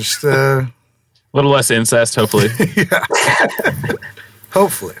 Just a little less incest, hopefully. Yeah.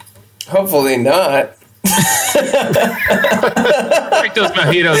 Hopefully. Hopefully not. Drink those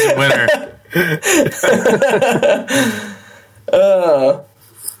mojitos in winter.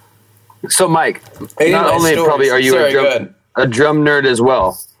 So, Mike, Hey, not my only stories. probably are you Sorry, go ahead. a drum nerd as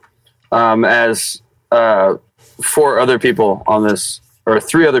well, as 4 other people on this, or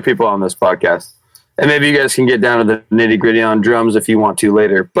 3 other people on this podcast. And maybe you guys can get down to the nitty gritty on drums if you want to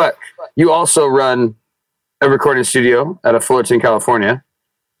later. But you also run a recording studio out of Fullerton, California.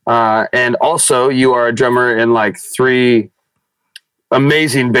 And also you are a drummer in like 3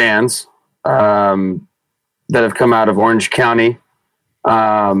 amazing bands that have come out of Orange County.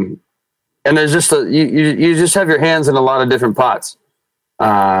 And there's just you just have your hands in a lot of different pots.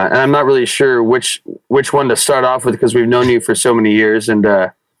 And I'm not really sure which one to start off with because we've known you for so many years and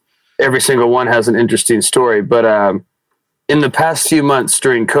every single one has an interesting story. But in the past few months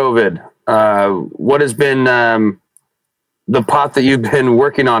during COVID, what has been the pot that you've been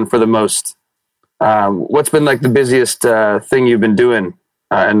working on for the most? What's been like the busiest thing you've been doing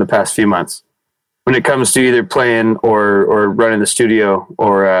in the past few months when it comes to either playing or running the studio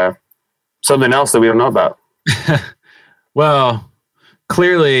or something else that we don't know about? Well,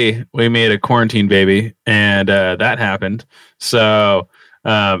 clearly we made a quarantine baby and that happened. So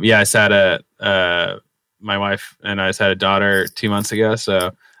yeah, I just had my wife and I just had a daughter 2 months ago.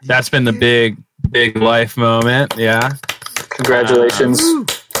 So that's been the big life moment. Yeah. Congratulations.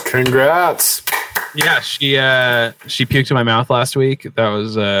 Congrats. Yeah, she puked in my mouth last week. That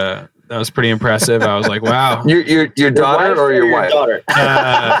was pretty impressive. I was like, wow. Your daughter or your wife? Daughter.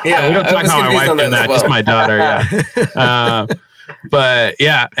 Yeah, we don't talk about my wife in that. Just my daughter. Yeah. But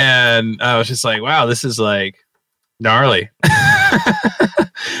yeah, and I was just like, wow, this is like gnarly.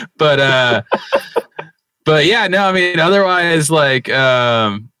 But yeah, no, I mean, otherwise, like, yeah,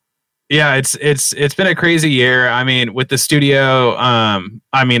 it's been a crazy year. I mean, with the studio,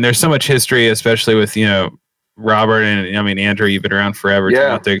 I mean, there's so much history, especially with, Robert and I mean, Andrew, you've been around forever. Yeah.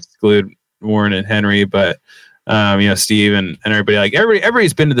 Not to exclude Warren and Henry, but, Steve and everybody, like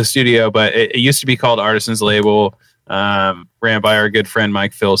everybody's been to the studio, but it used to be called Artisans Label, ran by our good friend,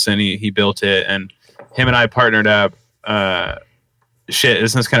 Mike Willson. He built it and him and I partnered up,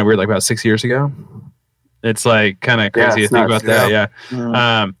 isn't this kind of weird? Like about 6 years ago. It's like kind of crazy to think about that. Yeah.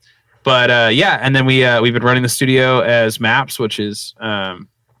 Mm. But yeah, and then we've been running the studio as Maps, which is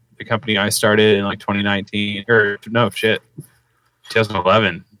the company I started in like 2019 or no shit,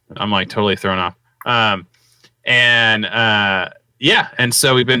 2011. I'm like totally thrown off. Yeah, and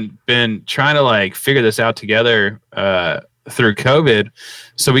so we've been trying to like figure this out together through COVID.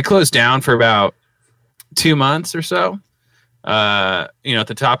 So we closed down for about 2 months or so. At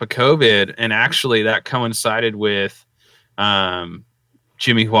the top of COVID, and actually that coincided with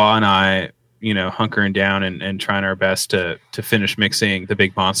Jimmy Hua and I, hunkering down and trying our best to finish mixing the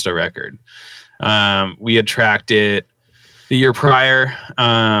Big Monster record. We had tracked it the year prior,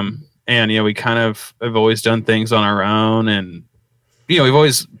 and we kind of have always done things on our own, and we've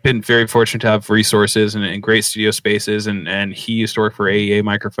always been very fortunate to have resources and great studio spaces, and he used to work for AEA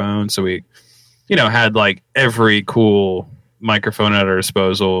Microphones, so we had like every cool microphone at our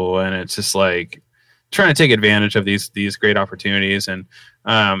disposal, and it's just like trying to take advantage of these great opportunities. And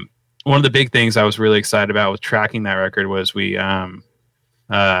one of the big things I was really excited about with tracking that record was we brought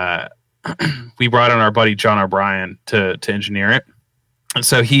on our buddy John O'Brien to engineer it, and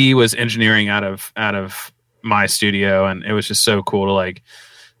so he was engineering out of my studio, and it was just so cool to like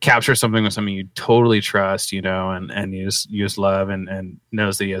capture something with someone you totally trust, and you just love and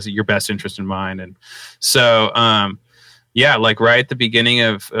knows that he has your best interest in mind. And so yeah, like right at the beginning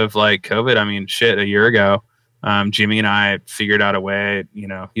of like COVID, I mean, shit, a year ago, Jimmy and I figured out a way,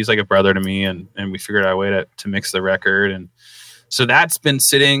 he's like a brother to me, and we figured out a way to mix the record. And so that's been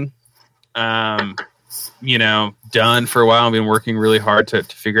sitting, done for a while. I've been working really hard to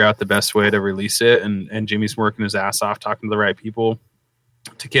figure out the best way to release it. And Jimmy's working his ass off, talking to the right people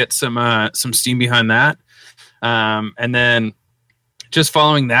to get some steam behind that. And then just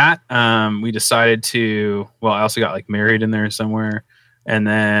following that, we decided to, I also got like married in there somewhere. And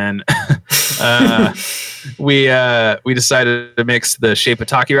then we decided to mix the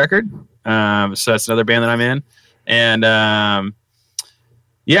Pitaki record. So that's another band that I'm in. And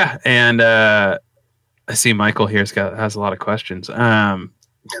yeah. And I see Michael here has a lot of questions. I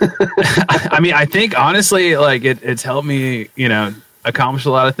mean, I think honestly, like it's helped me, accomplish a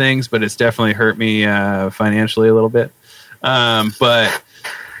lot of things, but it's definitely hurt me financially a little bit. But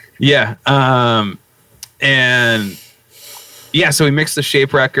yeah. And yeah, so we mixed the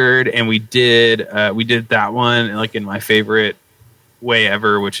Shape record, and we did that one like in my favorite way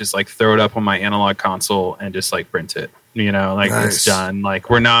ever, which is like throw it up on my analog console and just like print it, like Nice. It's done. Like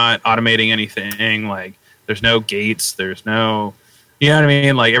we're not automating anything. Like There's no gates. There's no, you know what I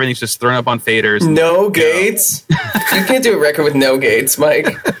mean? Like everything's just thrown up on faders. No gates. You can't do a record with no gates, Mike.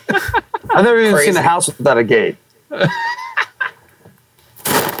 I've never even Crazy. seen a house without a gate.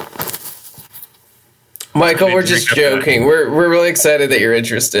 Michael, we're just joking. We're really excited that you're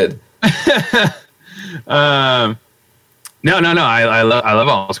interested. No. I love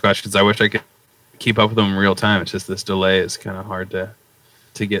all those questions. I wish I could keep up with them in real time. It's just this delay is kind of hard to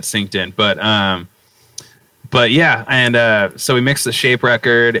get synced in. But yeah, and so we mixed the Shape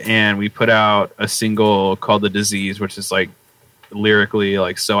record and we put out a single called The Disease, which is like lyrically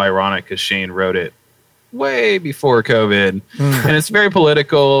like so ironic because Shane wrote it way before COVID. And it's very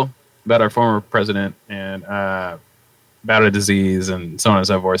political about our former president and about a disease and so on and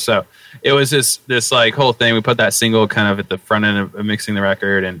so forth. So it was this like whole thing. We put that single kind of at the front end of mixing the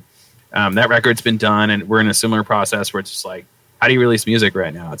record, and that record's been done, and we're in a similar process where it's just like, how do you release music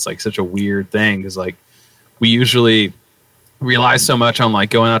right now? It's like such a weird thing because like we usually rely so much on like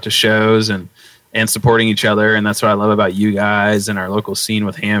going out to shows and supporting each other, and that's what I love about you guys and our local scene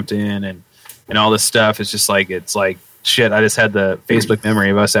with Hampton and all this stuff. It's just like, it's like shit. I just had the Facebook memory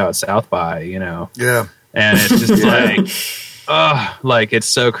of us out at South by, you know. Yeah. And it's just like it's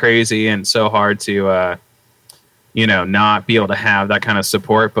so crazy and so hard to not be able to have that kind of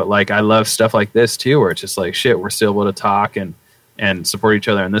support. But like I love stuff like this too, where it's just like shit, we're still able to talk and support each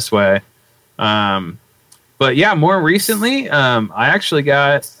other in this way. But yeah, more recently, I actually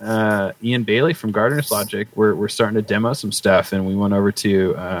got Ian Bailey from Gardener's Logic. We're starting to demo some stuff, and we went over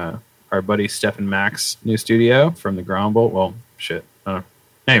to our buddy Stephen Mack's new studio from the Gromble. Well, shit.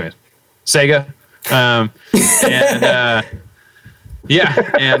 Anyways, Sega.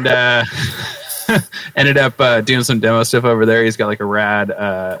 Ended up doing some demo stuff over there. He's got like a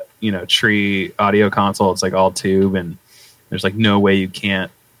rad, tree audio console. It's like all tube, and there's like no way you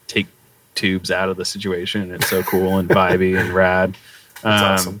can't take tubes out of the situation. It's so cool and vibey and rad.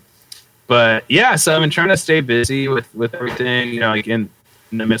 That's awesome. But yeah, so I've been trying to stay busy with everything. Like in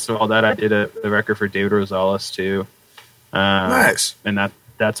the midst of all that, I did a record for David Rosales too. Nice. And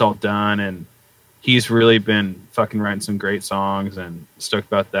that's all done, and he's really been fucking writing some great songs, and stoked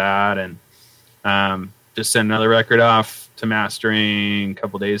about that. And just sent another record off to mastering a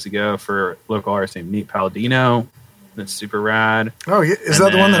couple days ago for local artist named Neat Palladino. That's super rad. Oh, yeah. Is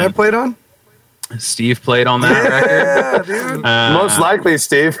that the one that I played on? Steve played on that record. Dude. Most likely,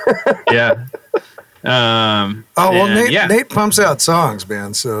 Steve. Yeah. Nate pumps out songs,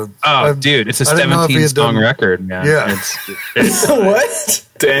 man. So dude, it's a I didn't know if he 17 had song done- record, man. Yeah. It's What?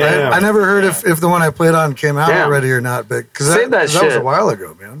 Damn. I never heard if the one I played on came out Damn. already or not, but because Save that was a shit. while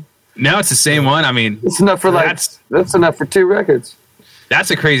ago, man. no, it's the same one. I mean, It's enough for that's enough for 2 records. that's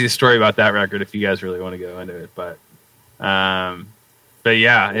a crazy story about that record if you guys really want to go into it. But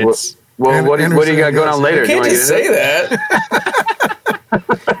yeah, it's Well, what do you got going on later? You can't just say that.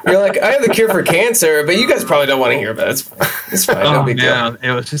 You're like, I have the cure for cancer, but you guys probably don't want to hear about it. It's fine. No big deal.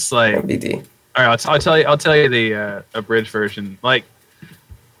 it was just like, No BD. all right, I'll tell you the abridged version. Like,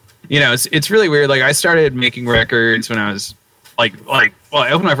 it's really weird. Like, I started making records when I was I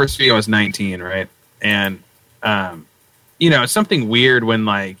opened my first studio when I was 19, right? And it's something weird when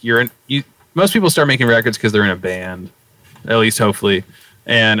like most people start making records because they're in a band, at least hopefully,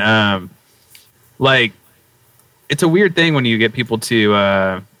 and it's a weird thing when you get people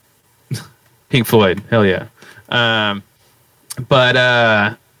to Pink Floyd, hell yeah,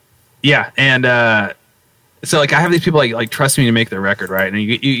 so like I have these people like trust me to make their record, right? And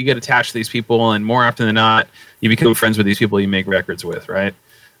you get attached to these people, and more often than not, you become friends with these people you make records with, right?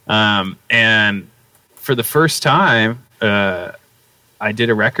 And for the first time, I did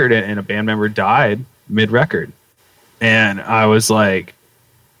a record and a band member died mid-record, and I was like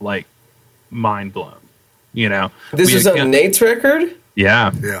mind blown. This was on Nate's record?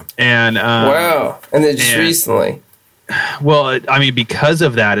 Yeah. And wow. And then just recently. Well, I mean, because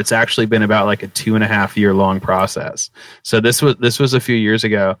of that, it's actually been about like a 2.5 year long process. So this was a few years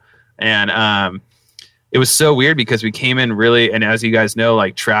ago, and it was so weird because we came in really, and as you guys know,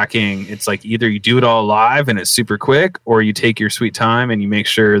 like tracking, it's like either you do it all live and it's super quick, or you take your sweet time and you make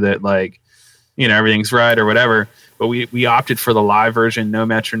sure that like, everything's right or whatever. But we opted for the live version, no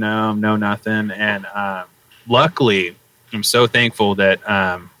metronome, no nothing, and luckily, I'm so thankful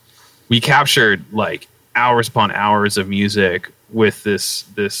that we captured like hours upon hours of music with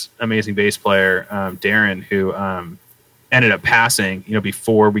this amazing bass player, Darren, who ended up passing,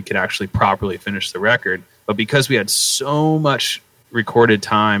 before we could actually properly finish the record. But because we had so much recorded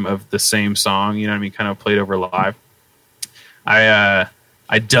time of the same song, kind of played over live, I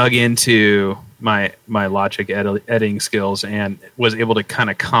dug into my Logic editing skills and was able to kind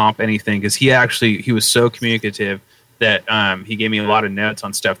of comp anything because he was so communicative that he gave me a lot of notes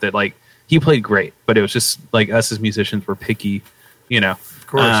on stuff that like he played great, but it was just like us as musicians were picky, you know. Of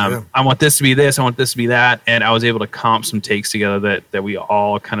course, yeah. I want this to be this, I want this to be that, and I was able to comp some takes together that we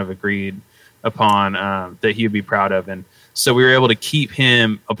all kind of agreed upon that he would be proud of, and so we were able to keep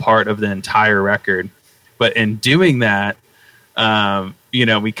him a part of the entire record. But in doing that, you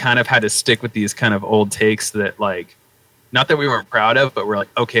know, we kind of had to stick with these kind of old takes that like, not that we weren't proud of, but we're like,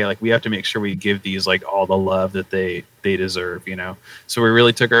 okay, like we have to make sure we give these like all the love that they deserve, you know? So we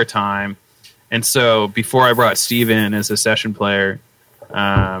really took our time. And so before I brought Steve in as a session player,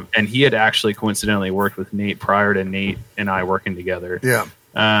 and he had actually coincidentally worked with Nate prior to Nate and I working together. Yeah.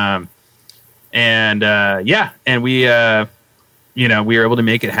 And we, you know, we were able to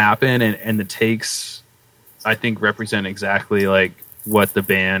make it happen, and the takes, I think, represent exactly like what the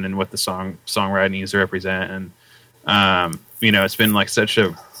band and what the songwriting needs to represent. And, you know, it's been like such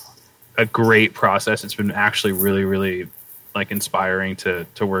a great process. It's been actually really, really like inspiring to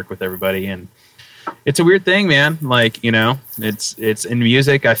work with everybody. And it's a weird thing, man. Like, you know, it's in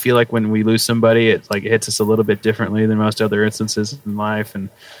music. I feel like when we lose somebody, it's like, it hits us a little bit differently than most other instances in life. And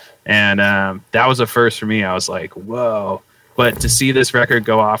that was a first for me. I was like, whoa. But to see this record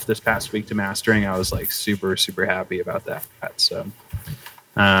go off this past week to mastering, I was like super, super happy about that. So,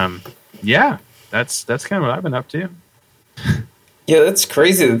 yeah, that's kind of what I've been up to. Yeah, that's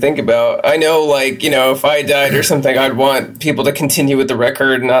crazy to think about. I know, like, you know, if I died or something, I'd want people to continue with the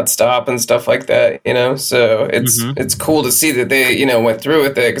record and not stop and stuff like that, you know? So it's cool to see that they, you know, went through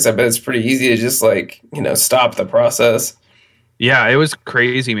with it, because I bet it's pretty easy to just, like, you know, stop the process. Yeah, it was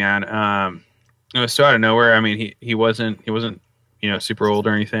crazy, man. It was so out of nowhere. I mean, he wasn't, you know, super old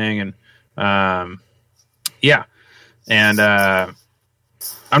or anything. And, yeah. And I'm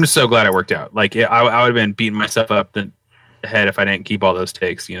just so glad it worked out. Like, I would have been beating myself up the head if I didn't keep all those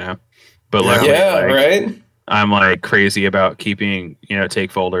takes, you know? But luckily, right? I'm like crazy about keeping, you know,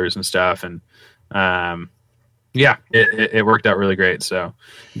 take folders and stuff. And, yeah, it worked out really great. So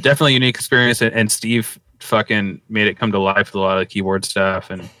definitely a unique experience. And Steve fucking made it come to life with a lot of the keyboard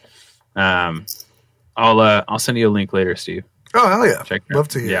stuff. And, I'll send you a link later, Steve. Oh, hell yeah. Check Love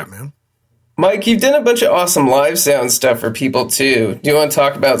to hear it, man. Mike, you've done a bunch of awesome live sound stuff for people too. Do you want to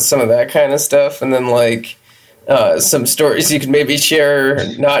talk about some of that kind of stuff? And then, like, some stories you could maybe share or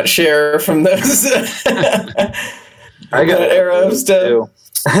not share from those I got that era of stuff.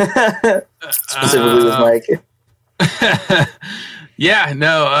 Specifically with Mike. Yeah,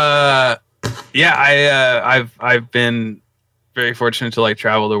 no, yeah, I've been very fortunate to like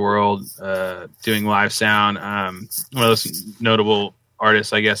travel the world doing live sound. One of those notable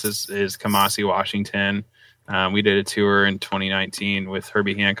artists, I guess, is Kamasi Washington. We did a tour in 2019 with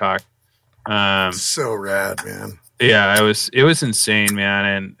Herbie Hancock. So rad, man. Yeah, it was insane,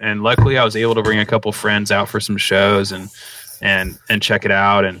 man. And luckily I was able to bring a couple friends out for some shows and check it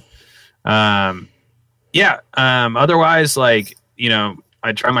out. And otherwise, like, you know,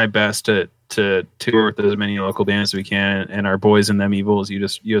 I try my best to tour with as many local bands as we can, and our Boys and Them Evils you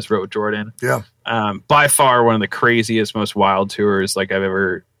just wrote with Jordan. Yeah. By far one of the craziest, most wild tours like I've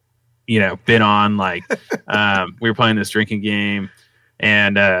ever, you know, been on. Like, we were playing this drinking game,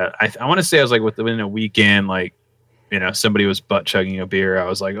 and I want to say I was like within a weekend, like, you know, somebody was butt chugging a beer. I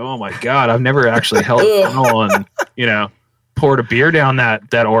was like, oh my God, I've never actually held a funnel and, you know, poured a beer down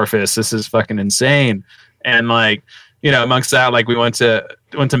that orifice. This is fucking insane. And like, you know, amongst that, like we went to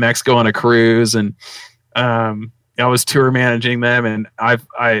Mexico on a cruise, and I was tour managing them, and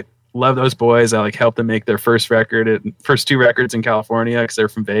I love those boys. I like helped them make their first two records in California, because they're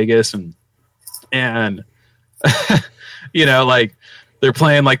from Vegas, and you know, like they're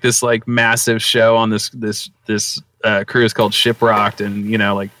playing like this like massive show on this cruise called Shiprocked, and you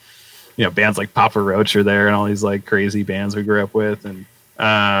know, like, you know, bands like Papa Roach are there and all these like crazy bands we grew up with, and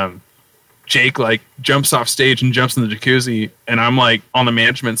Jake like jumps off stage and jumps in the jacuzzi, and I'm like on the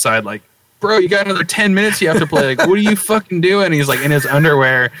management side like, bro, you got another 10 minutes you have to play. Like, what are you fucking doing? And he's like in his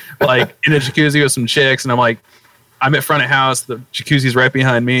underwear, like in a jacuzzi with some chicks, and I'm like, I'm at front of house, the jacuzzi's right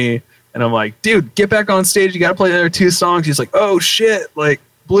behind me, and I'm like, dude, get back on stage, you got to play another 2 songs. He's like, oh shit, like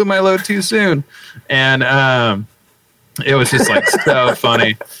blew my load too soon. And it was just like so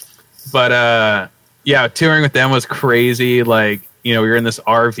funny. But yeah, touring with them was crazy. Like, you know, we were in this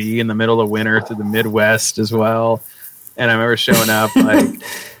RV in the middle of winter through the Midwest as well. And I remember showing up, like,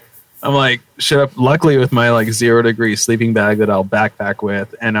 I'm like, showed up luckily with my like 0 degree sleeping bag that I'll backpack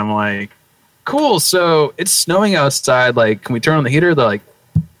with. And I'm like, cool. So it's snowing outside. Like, can we turn on the heater? They're like,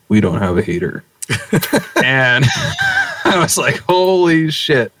 we don't have a heater. And I was like, holy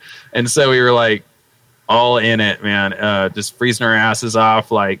shit. And so we were like all in it, man. Just freezing our asses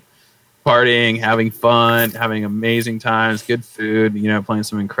off, like partying, having fun, having amazing times, good food, you know, playing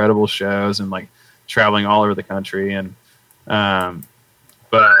some incredible shows and like traveling all over the country. And,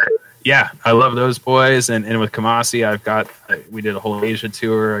 but yeah, I love those boys. And with Kamasi, we did a whole Asia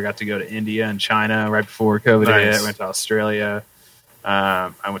tour. I got to go to India and China right before COVID hit. I went to Australia.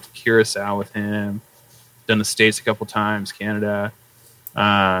 I went to Curacao with him, done the States a couple times, Canada.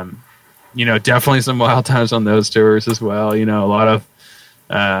 You know, definitely some wild times on those tours as well. You know, a lot of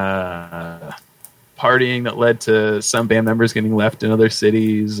partying that led to some band members getting left in other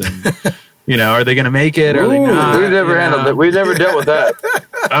cities. And, you know, are they going to make it? Or are they not? We've never handled it. We've never dealt with that.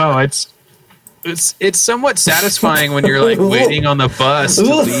 Oh, it's somewhat satisfying when you're like waiting on the bus to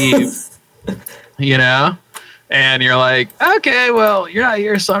leave, you know, and you're like, okay, well, you're not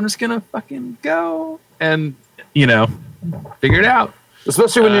here, so I'm just gonna fucking go and, you know, figure it out.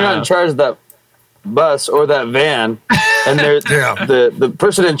 Especially when you're not in charge of that bus or that van, and the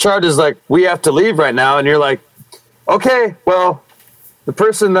person in charge is like, we have to leave right now, and you're like, okay, well, the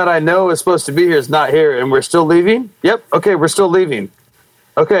person that I know is supposed to be here is not here, and we're still leaving? Yep, okay, we're still leaving.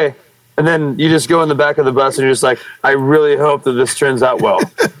 Okay. And then you just go in the back of the bus and you're just like, I really hope that this turns out well.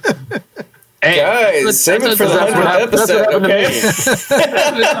 Hey, guys, save it for the 100th episode, okay?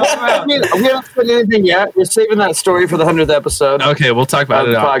 We haven't said anything yet. We're saving that story for the 100th episode. Okay, we'll talk about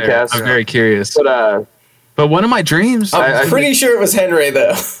it on the podcast. I'm very curious. But one of my dreams... I'm pretty sure it was Henry,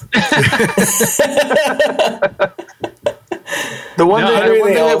 though. The one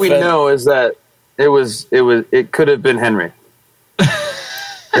thing that we know is that it could have been Henry.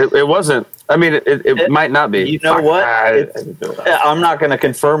 It wasn't. I mean, it might not be. You know what? I'm not going to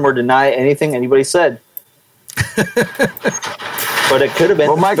confirm or deny anything anybody said. But it could have been.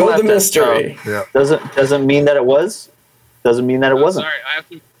 Well, Michael the mystery. Doesn't mean that it was. Doesn't mean that it wasn't. Sorry,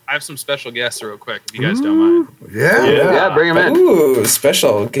 I have some special guests real quick, if you guys don't mind. Yeah, bring them in. Ooh,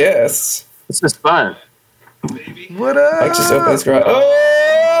 special guests. This is fun. Baby. What up? Mike just opened his garage.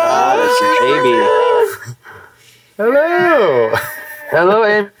 Oh, that's your baby. Hello. Hello,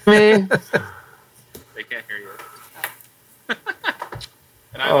 Amy. They can't hear you.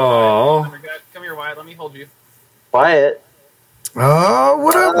 Oh. Come here, Wyatt. Let me hold you. Wyatt. Oh,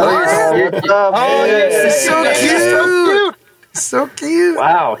 what up, Wyatt? He's so cute. So cute.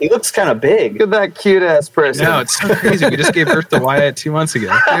 Wow, he looks kind of big. Look at that cute ass person. No, it's so crazy. We just gave birth to Wyatt 2 months ago.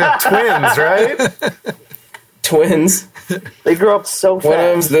 Yeah, twins, right? Twins. They grow up so fast. One of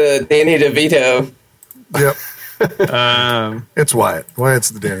them's the Danny DeVito. Yep. It's Wyatt. Wyatt's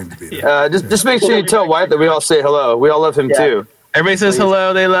the Danny DeVito. Just make sure you tell Wyatt that we all say hello. We all love him too. Everybody says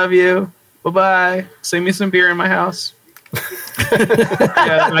hello. They love you. Bye-bye. Send me some beer in my house.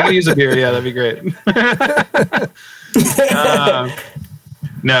 Yeah, I can use a beer. Yeah, that'd be great.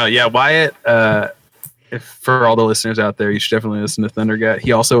 No, yeah, Wyatt, for all the listeners out there, you should definitely listen to Thundergut.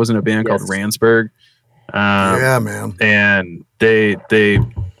 He also was in a band called Ransburg. Yeah, man. And they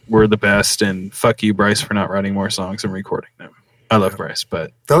were the best, and fuck you, Bryce, for not writing more songs and recording them. I love Bryce,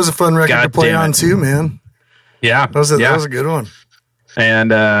 but that was a fun record God to play damn on it. too, man. Yeah. That was a good one.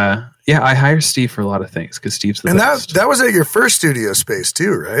 And yeah, I hire Steve for a lot of things because Steve's the best. That was at your first studio space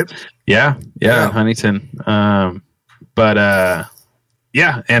too, right? Yeah, in Huntington. But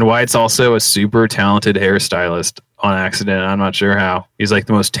yeah, and Wyatt's also a super talented hairstylist on accident. I'm not sure how. He's like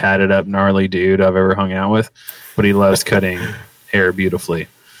the most tatted up, gnarly dude I've ever hung out with, but he loves cutting hair beautifully.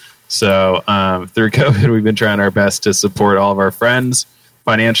 So through COVID, we've been trying our best to support all of our friends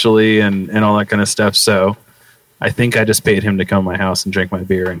financially and all that kind of stuff. So I think I just paid him to come to my house and drink my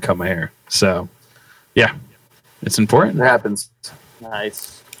beer and cut my hair. So yeah, it's important. It happens.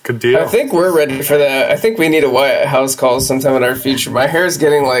 Nice. Good deal. I think we're ready for that. I think we need a Wyatt house call sometime in our future. My hair is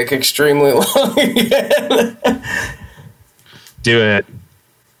getting like extremely long again. Do it.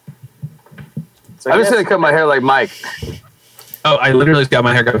 So I'm just gonna cut my hair like Mike. Oh, I literally got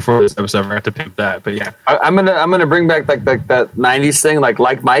my hair cut before this episode. I have to pimp that, but yeah. I'm gonna bring back like that '90s thing, like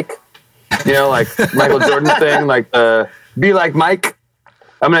Mike, you know, like Michael Jordan thing, like be like Mike.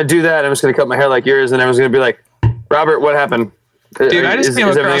 I'm gonna do that. I'm just gonna cut my hair like yours, and everyone's gonna be like, Robert, what happened? Dude, I just came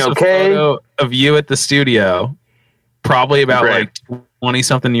across a photo of you at the studio, probably about like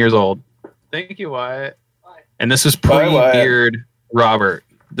 20-something years old. Thank you, Wyatt. And this was pre-beard Robert.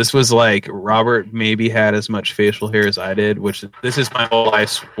 This was like Robert maybe had as much facial hair as I did, which this is my whole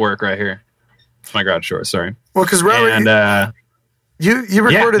life's work right here. It's my garage short, sorry. Well, because Robert, and, you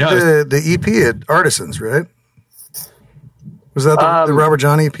recorded the EP at Artisans, right? Was that the Robert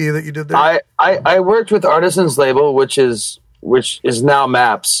John EP that you did there? I worked with Artisans label, which is now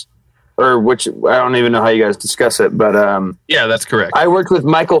Maps. or which I don't even know how you guys discuss it, but Yeah, that's correct. I worked with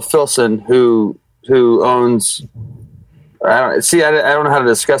Michael Filson, who owns. I don't know how to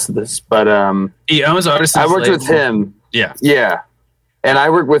discuss this, but he owns artists. I worked with him. Yeah, and I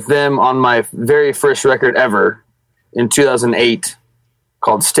worked with them on my very first record ever in 2008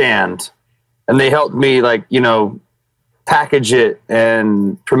 called Stand, and they helped me package it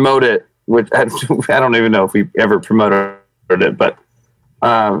and promote it. Which I don't even know if we ever promoted it, but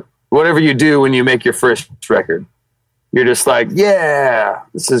whatever you do when you make your first record, you're just like, yeah,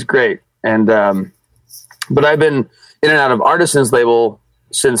 this is great. And but I've been in and out of Artisan's label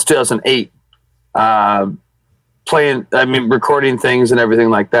since 2008, recording things and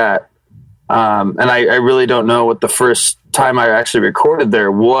everything like that. And I really don't know what the first time I actually recorded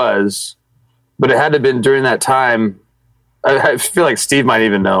there was, but it had to have been during that time. I feel like Steve might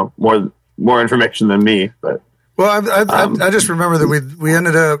even know more information than me, but I just remember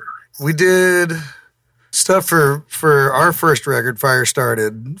that we did stuff for our first record, Fire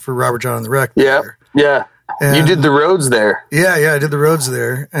Started, for Robert John and the Wreck. Yeah. And you did the roads there. Yeah, I did the roads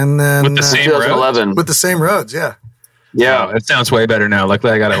there, and then with the same 2011 roads? With the same roads. Yeah. Oh, it sounds way better now.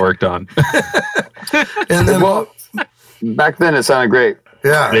 Luckily, I got it worked on. And then, back then it sounded great.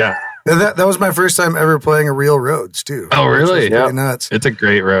 Yeah. And that was my first time ever playing a real Rhodes too. Oh, really? Yeah, nuts. It's a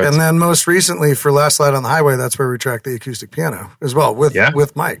great Rhodes. And then most recently for Last Light on the Highway, that's where we tracked the acoustic piano as well with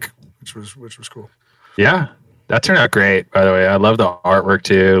Mike, which was cool. Yeah, that turned out great. By the way, I love the artwork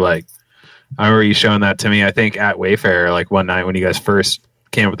too. Like, I remember you showing that to me. I think at Wayfair, like one night when you guys first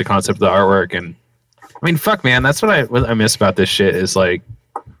came up with the concept of the artwork. And I mean, fuck, man, that's what I miss about this shit is like,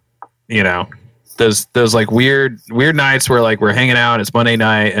 those like weird nights where like we're hanging out. It's Monday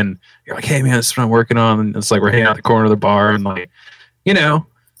night, and you're like, "Hey, man, this is what I'm working on." And it's like we're hanging out at the corner of the bar, and like, we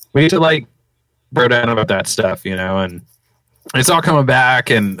need to like bro down about that stuff, and it's all coming back.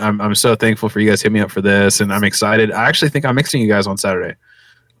 And I'm so thankful for you guys hitting me up for this, and I'm excited. I actually think I'm mixing you guys on Saturday.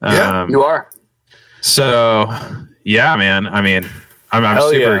 Yeah, you are. So yeah, man. I mean, I'm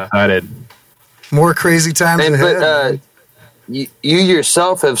super excited. More crazy times ahead. But, you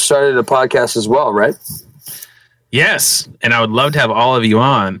yourself have started a podcast as well, right? Yes, and I would love to have all of you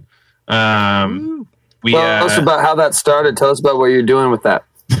on. Tell us about how that started. Tell us about what you're doing with that.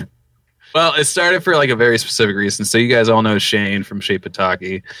 Well, it started for like a very specific reason. So you guys all know Shane from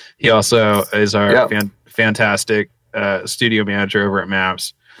Pitaki. He also is our fantastic studio manager over at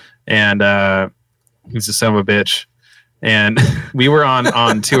Maps, and he's a son of a bitch. And we were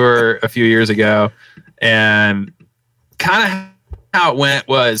on tour a few years ago, and kind of how it went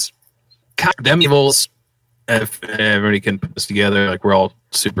was kind of them evils. If everybody can put this together, like we're all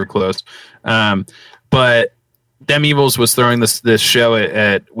super close. But Dem Evils was throwing this show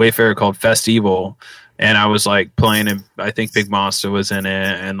at Wayfair called Festival, and I was like playing, and I think Big Monster was in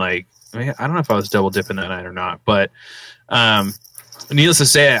it, and like I don't know if I was double dipping that night or not, but needless to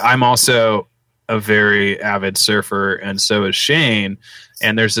say, I'm also a very avid surfer, and so is Shane.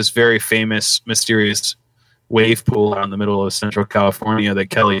 And there's this very famous, mysterious wave pool out in the middle of Central California that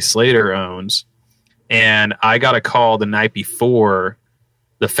Kelly Slater owns. And I got a call the night before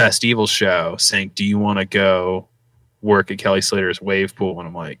the Festival show saying, "Do you want to go work at Kelly Slater's wave pool?" And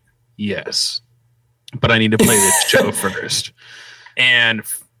I'm like, "Yes, but I need to play this show first." And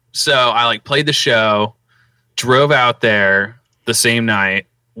so I like played the show, drove out there the same night,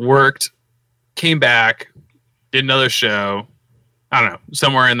 worked, came back, did another show. I don't know,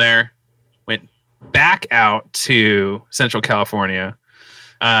 somewhere in there, went back out to Central California,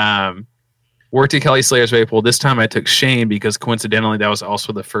 worked at Kelly Slater's wave pool. This time I took Shane because coincidentally that was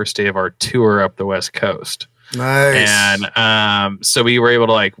also the first day of our tour up the West Coast. Nice. And so we were able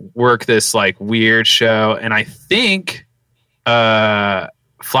to like work this like weird show, and I think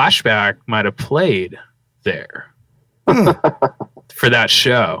Flashback might have played there for that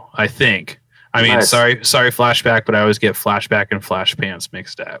show. I think. I mean, sorry, Flashback, but I always get Flashback and Flash Pants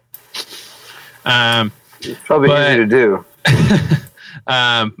mixed up. It's probably easy to do.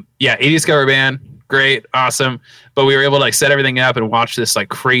 80s cover band, great, awesome. But we were able to like set everything up and watch this like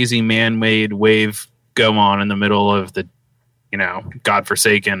crazy man-made wave go on in the middle of the,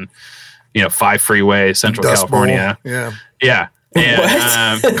 godforsaken, 5 freeway, Central Dust California. Bowl. Yeah.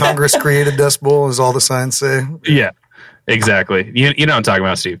 And, Congress created Dust Bowl, as all the signs say. Yeah, exactly. You know what I'm talking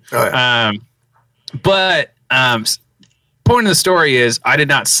about, Steve. Oh, yeah. But point of the story is I did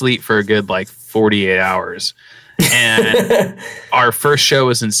not sleep for a good like 48 hours. And our first show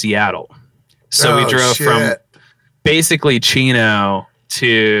was in Seattle. So we drove from basically Chino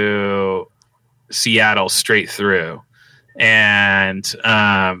to Seattle straight through. And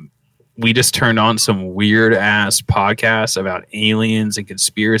we just turned on some weird ass podcasts about aliens and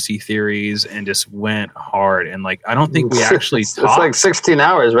conspiracy theories and just went hard. And like, I don't think we actually It's like 16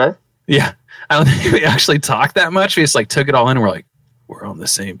 hours, right? Yeah. I don't think we actually talked that much. We just like took it all in and we're like, we're on the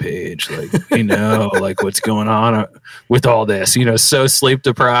same page. Like, we know like what's going on with all this, you know, so sleep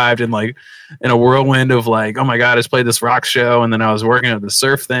deprived and like in a whirlwind of like, oh my God, I just played this rock show. And then I was working at the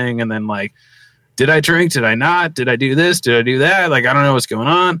surf thing. And then like, did I drink? Did I not? Did I do this? Did I do that? Like, I don't know what's going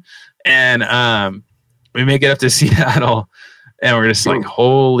on. And we make it up to Seattle and we're just like,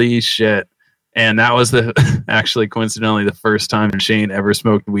 holy shit. And that was actually coincidentally the first time Shane ever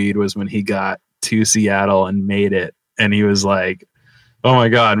smoked weed was when he got to Seattle and made it. And he was like, oh my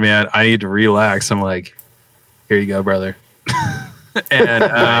God, man, I need to relax. I'm like, here you go, brother. And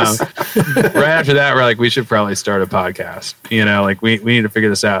right after that, we're like, we should probably start a podcast. You know, like we need to figure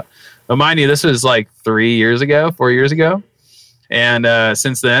this out. But mind you, this was like 4 years ago. And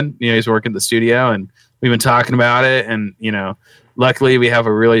since then, you know, he's working at the studio and we've been talking about it. And, you know, luckily we have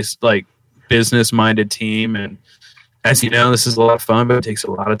a really like business minded team. And as you know, this is a lot of fun, but it takes a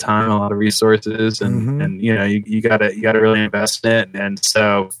lot of time, a lot of resources, and you know, you gotta really invest in it. And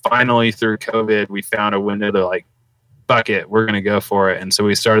so finally through COVID, we found a window to like, fuck it, we're gonna go for it. And so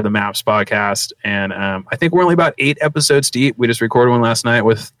we started the Maps podcast, and I think we're only about 8 episodes deep. We just recorded one last night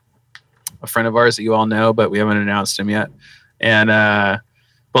with a friend of ours that you all know, but we haven't announced him yet. And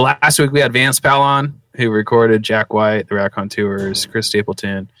but last week we had Vance Pal on, who recorded Jack White, the Raccoon Tours, Chris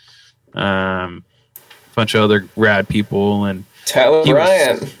Stapleton, bunch of other rad people, and Tyler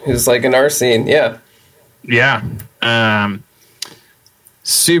Bryant, who's like in our scene. Yeah.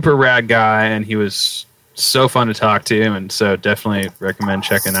 Super rad guy, and he was so fun to talk to, and so definitely recommend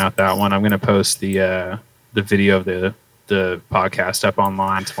checking out that one. I'm going to post the video of the podcast up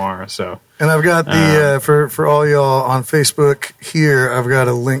online tomorrow. So, and I've got the for all y'all on Facebook here, I've got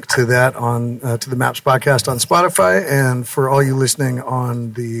a link to that on to the Maps podcast on Spotify, and for all you listening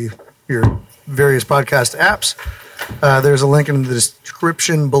on your various podcast apps, there's a link in the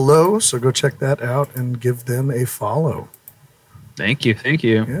description below, so go check that out and give them a follow. Thank you.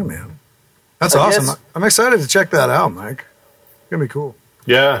 Yeah, man, that's awesome. I'm excited to check that out, Mike. It's gonna be cool.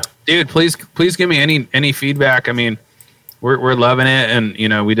 Yeah, dude, please give me any feedback. I mean, we're loving it, and you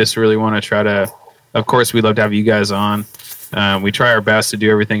know, we just really want to try to, of course, we'd love to have you guys on. We try our best to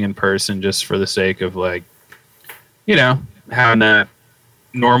do everything in person just for the sake of like, you know, having that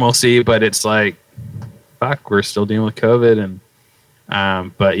normalcy, but it's like, fuck, we're still dealing with COVID,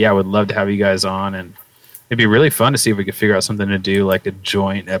 and but yeah, I would love to have you guys on, and it'd be really fun to see if we could figure out something to do, like a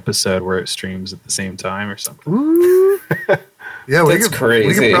joint episode where it streams at the same time or something. Yeah, that's crazy.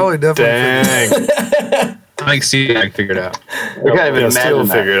 We could probably definitely. I think Steve can figure it out. We can't even imagine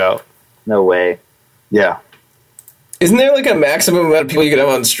that. Figure it out. No way. Yeah. Isn't there like a maximum amount of people you can have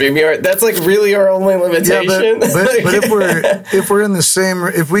on StreamYard? That's like really our only limitation. Yeah, but if we're in the same,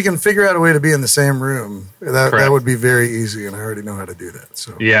 if we can figure out a way to be in the same room, that would be very easy, and I already know how to do that.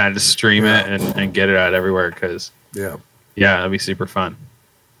 So yeah, just stream it and get it out everywhere because yeah, that'd be super fun.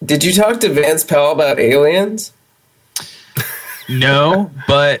 Did you talk to Vance Pal about aliens? No,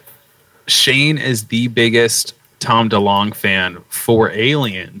 but Shane is the biggest Tom DeLonge fan for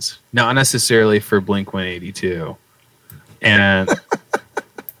aliens, not necessarily for Blink-182. And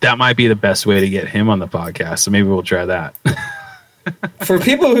that might be the best way to get him on the podcast. So maybe we'll try that. For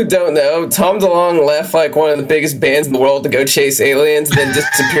people who don't know, Tom DeLonge left like one of the biggest bands in the world to go chase aliens, and then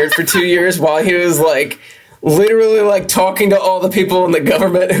disappeared for 2 years while he was like literally like talking to all the people in the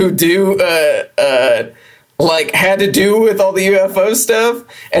government who do like had to do with all the UFO stuff,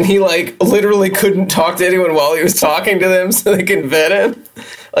 and he like literally couldn't talk to anyone while he was talking to them so they can vet him.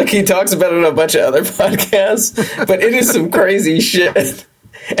 Like he talks about it on a bunch of other podcasts, but it is some crazy shit.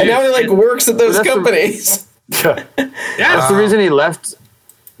 And now he like works at those companies. Yeah, that's the reason he left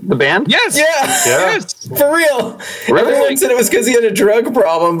the band. Yes, yes, for real. Really? Everyone said it was because he had a drug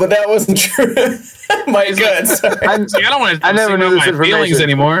problem, but that wasn't true. My God, sorry. I don't want to. I never knew my feelings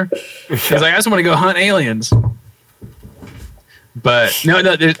anymore. Because I just want to go hunt aliens. But no.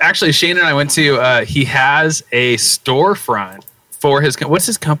 Actually, Shane and I went to. He has a storefront for his. What's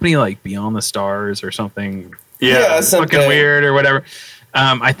his company like? Beyond the Stars or something? Yeah, something weird or whatever.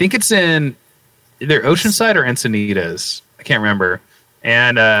 I think it's in either Oceanside or Encinitas. I can't remember.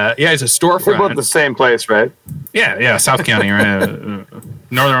 And it's a storefront. They're both the same place, right? Yeah, South County, right?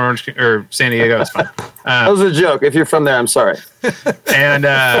 Northern Orange or San Diego. It's fine. That was a joke. If you're from there, I'm sorry. And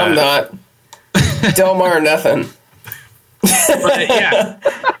I'm not. Del Mar, nothing. But yeah,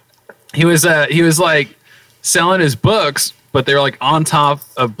 he was like selling his books, but they're like on top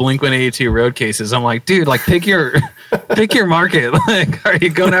of Blink-182 road cases. I'm like, dude, like pick your market. Like, are you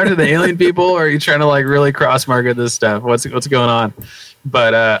going after the alien people, or are you trying to like really cross market this stuff? What's going on?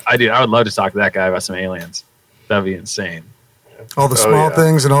 But I would love to talk to that guy about some aliens. That'd be insane. All the small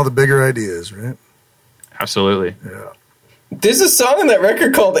things and all the bigger ideas, right? Absolutely. Yeah. There's a song on that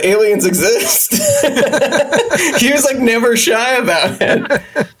record called Aliens Exist. He was like never shy about it.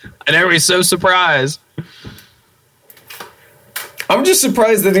 And everybody's so surprised. I'm just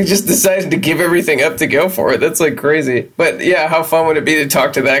surprised that he just decided to give everything up to go for it. That's like crazy. But yeah, how fun would it be to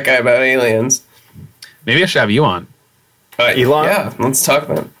talk to that guy about aliens? Maybe I should have you on. Elon? Yeah, let's talk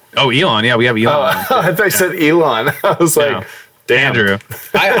about it. Oh, Elon. Yeah, we have Elon. I thought you said Elon. I was like, damn. Andrew.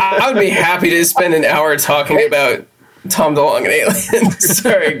 I would be happy to spend an hour talking about Tom DeLonge and aliens.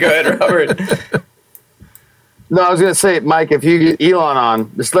 Sorry, go ahead, Robert. No, I was going to say, Mike, if you get Elon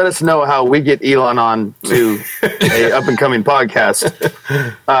on, just let us know how we get Elon on to a up-and-coming podcast.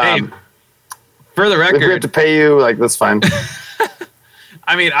 Hey, for the record, if we have to pay you, like, that's fine.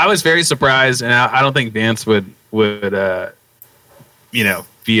 I mean, I was very surprised, and I don't think Vance would be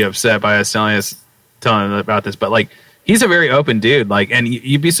upset by us telling him about this, but like, he's a very open dude. Like, and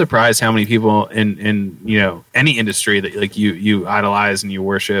you'd be surprised how many people in any industry that like you idolize and you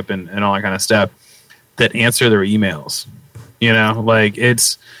worship and all that kind of stuff that answer their emails. Like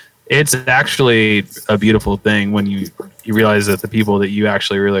it's actually a beautiful thing when you realize that the people that you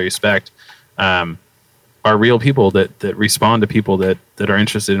actually really respect are real people that respond to people that are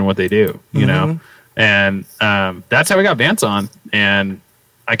interested in what they do. You know, and that's how we got Vance on. And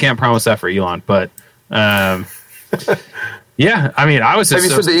I can't promise that for Elon, but yeah, I mean, I was just have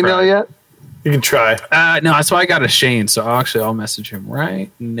you sent the email yet? You can try. No, that's why I got a Shane. So I'll message him right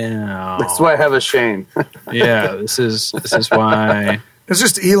now. That's why I have a Shane. Yeah, this is why. It's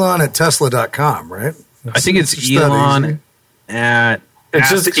just Elon at Tesla.com, right? I think it's Elon at it's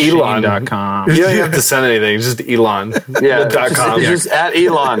just Elon.com. You don't have to send anything. It's just Elon. Yeah. .com. It's just at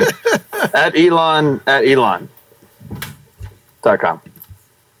Elon. at Elon.com.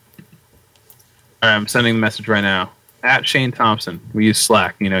 All right, I'm sending the message right now. At Shane Thompson. We use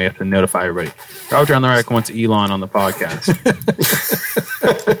Slack. You have to notify everybody. Roger on the Right wants Elon on the podcast.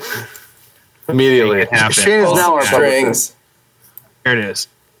 Immediately. Shane is now our strings. Here it is.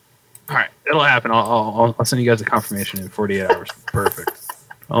 All right, it'll happen. I'll send you guys a confirmation in 48 hours. Perfect.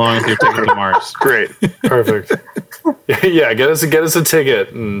 Along with your ticket to Mars. Great. Perfect. Yeah, get us a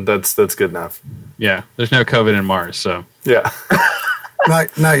ticket, and that's good enough. Yeah, there's no COVID in Mars, so yeah.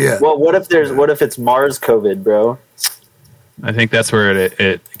 Not yet. Well, what if it's Mars COVID, bro? I think that's where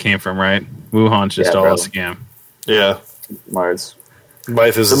it came from, right? Wuhan's just all a scam. Yeah. Mars.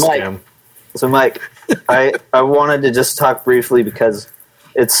 Life is a scam. So, Mike, I wanted to just talk briefly because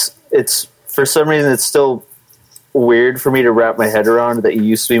it's for some reason it's still weird for me to wrap my head around that you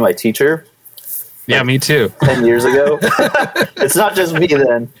used to be my teacher. Yeah, me too. 10 years ago. It's not just me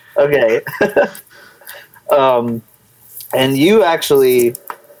then. Okay. And you actually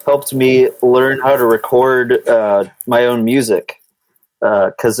helped me learn how to record my own music.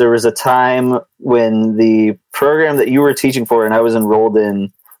 Because there was a time when the program that you were teaching for and I was enrolled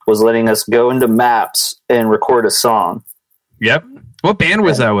in was letting us go into Maps and record a song. Yep. What band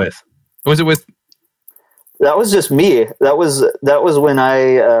was that with? Was it with? That was just me. That was when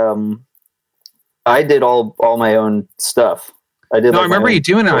I did all my own stuff. I remember you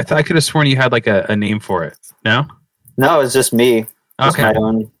doing it. I could have sworn you had like a name for it. No? No, it's just me. Just my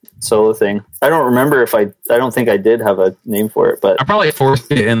own solo thing. I don't remember I don't think I did have a name for it, but I probably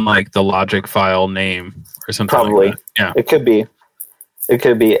forced it in like the Logic file name or something. Probably. Like that. Yeah. It could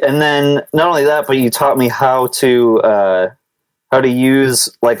be. And then not only that, but you taught me how to use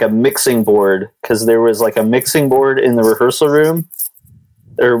like a mixing board, because there was like a mixing board in the rehearsal room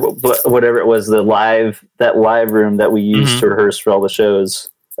or whatever it was, that live room that we used to rehearse for all the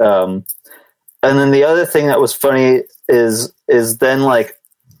shows. And then the other thing that was funny is then like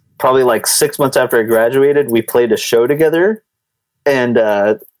probably like 6 months after I graduated, we played a show together, and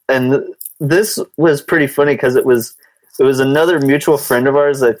this was pretty funny because it was another mutual friend of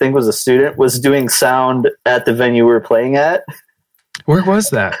ours that I think was a student, was doing sound at the venue we were playing at. Where was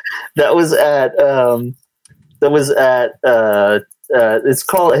that? That was at it's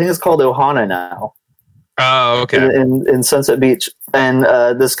called Ohana now. Oh, okay. In Sunset Beach, and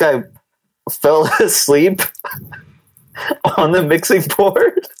this guy fell asleep on the mixing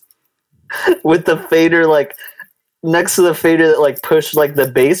board with the fader like next to the fader that like pushed like the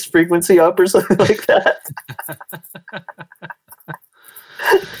bass frequency up or something like that.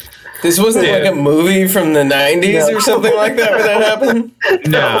 This wasn't like a movie from the 90s or something like that where that happened?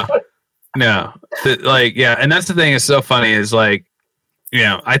 No. No, and that's the thing. Is so funny. Is like,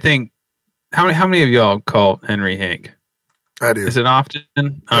 I think how many of y'all call Henry Hank? I do. Is it often?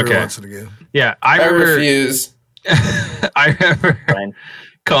 Every Okay. once and again. Yeah, I refuse. I remember Fine.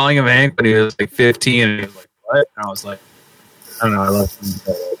 calling him Hank when he was like 15, and he was like, "What?" And I was like, "I don't know. I love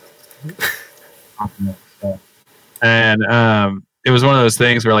him." And it was one of those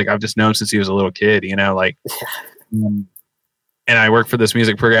things where like I've just known since he was a little kid, like. And I worked for this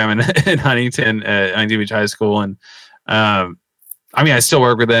music program in Huntington, Huntington Beach High School, and I mean, I still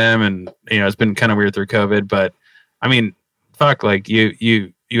work with them, and it's been kind of weird through COVID, but I mean, fuck, like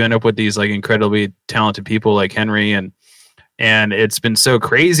you end up with these like incredibly talented people like Henry, and it's been so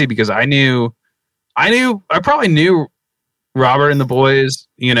crazy because I probably knew Robert and the boys,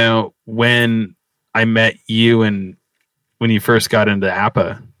 when I met you and when you first got into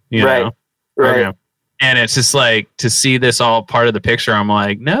APA, Right. program. And it's just like to see this all part of the picture. I'm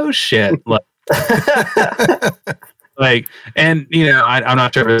like, no shit. Like, and I'm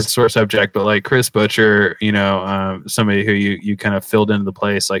not sure if it's a sore subject, but like Chris Butcher, somebody who you kind of filled into the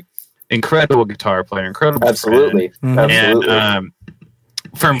place, like incredible guitar player, incredible. Absolutely. Friend. Absolutely. And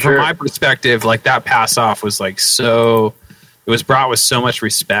from my perspective, like that pass off was like it was brought with so much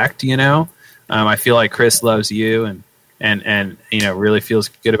respect. I feel like Chris loves you and really feels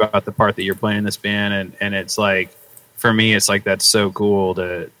good about the part that you're playing in this band, and it's like, for me, it's like that's so cool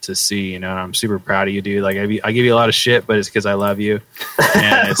to see. I'm super proud of you, dude. Like I give you a lot of shit, but it's because I love you,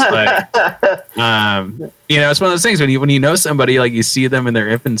 and it's like, it's one of those things when you know somebody, like you see them in their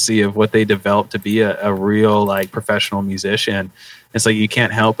infancy of what they develop to be a real like professional musician. It's like you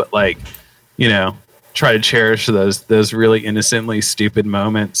can't help but like, try to cherish those really innocently stupid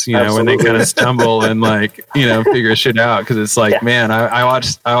moments, when they kind of stumble and like, figure shit out. Cause it's like, man, I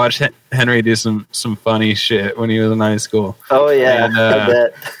watched Henry do some funny shit when he was in high school. Oh yeah. And, I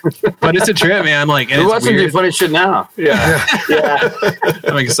bet. but it's a trip, man. Like, and Who it's wants to do weird. funny shit now? Yeah.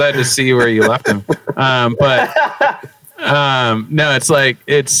 I'm excited to see where you left him. But no, it's like,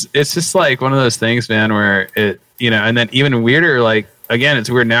 it's just like one of those things, man, where it, and then even weirder, like, again, it's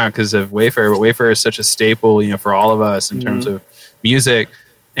weird now because of Wayfarer, but Wayfarer is such a staple, for all of us in terms of music.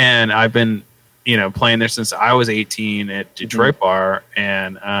 And I've been, playing there since I was 18 at Detroit Bar,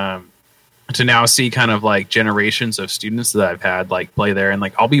 and to now see kind of like generations of students that I've had like play there, and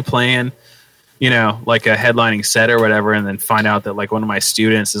like I'll be playing, like a headlining set or whatever, and then find out that like one of my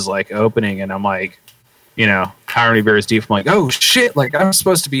students is like opening, and I'm like, how many beers deep? I'm like, oh shit, like I'm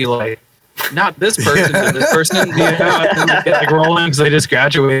supposed to be like. Not this person, but this person, and then they get like rolling because they just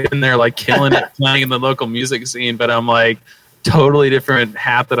graduated and they're like killing it playing in the local music scene. But I'm like totally different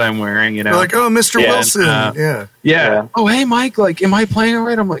hat that I'm wearing, They're like, oh, Mr. Willson. Yeah. Oh, hey, Mike, like, am I playing all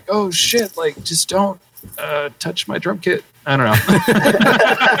right? I'm like, oh shit, like, just don't touch my drum kit. I don't know.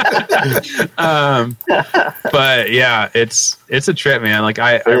 But yeah, it's a trip, man. Like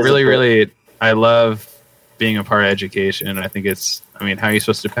I really I love being a part of education. I think it's, how are you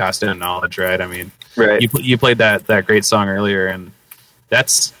supposed to pass down knowledge, right? Right. You played that great song earlier, and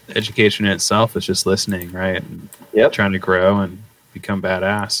that's education in itself. It's just listening, right? And trying to grow and become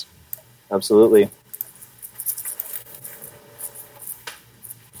badass. Absolutely.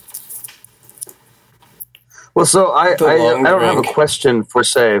 Well, so I don't have a question per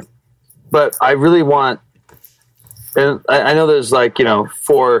se, but I really want, and I know there's like,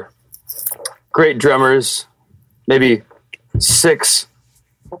 4 great drummers, maybe 6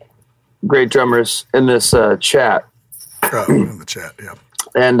 great drummers in this chat. Oh, in the chat, yeah.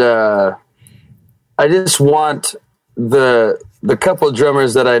 And I just want the couple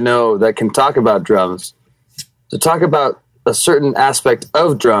drummers that I know that can talk about drums to talk about a certain aspect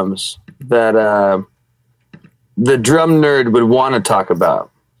of drums that the drum nerd would want to talk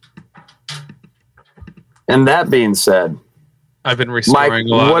about. And that being said, I've been restoring Mike, a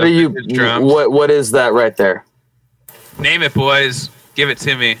lot what of are you? vintage drums. What is that right there? Name it, boys. Give it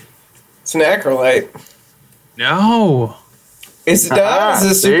to me. It's an acrolite. No. Is it not?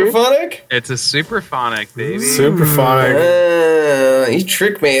 Is it superphonic? It's a superphonic, baby. Superphonic. You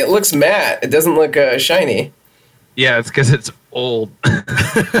tricked me. It looks matte. It doesn't look shiny. Yeah, it's because it's old.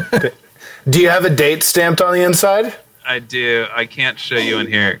 Do you have a date stamped on the inside? I do. I can't show you in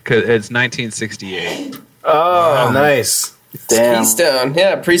here because it's 1968. Oh, nice. Damn. Keystone.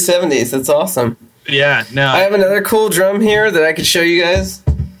 Yeah, pre-70s. That's awesome. Yeah, no. I have another cool drum here that I could show you guys.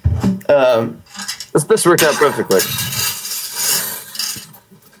 This worked out perfectly.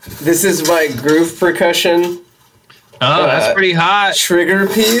 This is my groove percussion. Oh, that's pretty hot. Trigger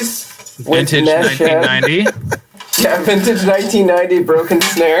piece. Vintage 1990. Yeah, vintage 1990 broken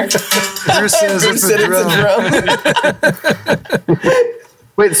snare. Chris says Who said it's a drum?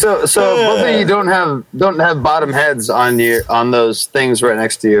 Wait, so both of you don't have bottom heads on those things right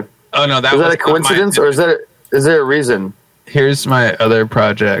next to you. Oh no, Is that a coincidence, or is there a reason? Here's my other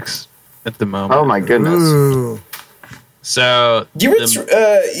projects at the moment. Oh my goodness! Ooh. So You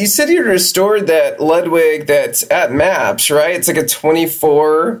said you restored that Ludwig that's at Maps, right? It's like a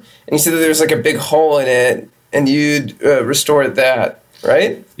 24, and you said that there's like a big hole in it, and you'd restored that,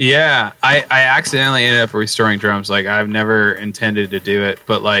 right? Yeah, I accidentally ended up restoring drums. Like, I've never intended to do it,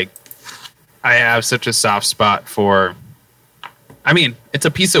 but like, I have such a soft spot for. I mean, it's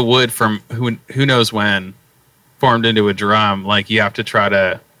a piece of wood from who knows when, formed into a drum. Like, you have to try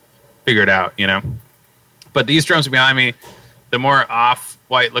to figure it out, you know. But these drums behind me, the more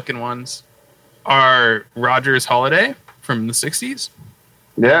off-white looking ones, are Rogers Holiday from the 60s.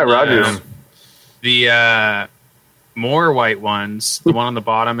 Yeah, Rogers. The more white ones, the one on the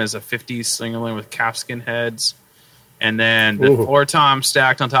bottom is a 50s Slingerland with calfskin heads. And then the floor tom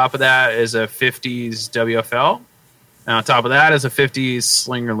stacked on top of that is a 50s WFL. And on top of that is a 50s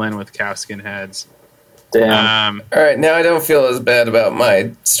Slingerland with calfskin heads. Damn. All right, now I don't feel as bad about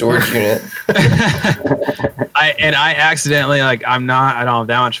my storage unit. I accidentally, like, I don't have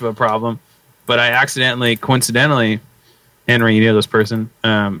that much of a problem, but I accidentally, coincidentally, Henry, you know this person,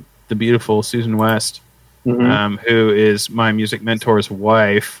 the beautiful Susan West, who is my music mentor's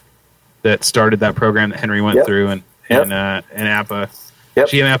wife, that started that program that Henry went through in APA. Yep.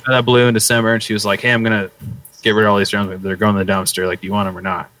 She gave me that blue in December, and she was like, "Hey, I'm gonna get rid of all these drums. They're going in the dumpster. Like, do you want them or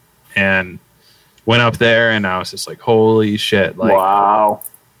not?" And went up there, and I was just like, "Holy shit!" Like, wow.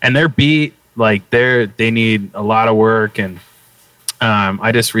 And their beat, like, they need a lot of work, and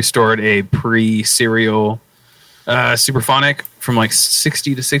I just restored a pre-serial Superphonic from like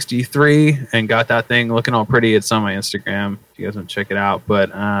 60 to 63 and got that thing looking all pretty. It's on my Instagram if you guys want to check it out.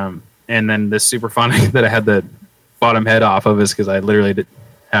 But and then this Superphonic that I had the bottom head off of is because I literally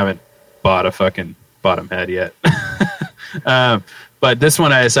haven't bought a fucking bottom head yet. But this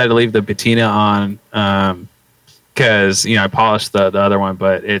one I decided to leave the patina on because, you know, I polished the other one.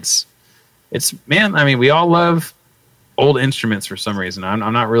 But it's man, I mean, we all love old instruments for some reason.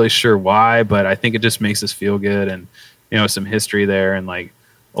 I'm not really sure why, but I think it just makes us feel good, and, you know, some history there, and like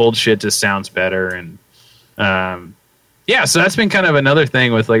old shit just sounds better. And yeah, so that's been kind of another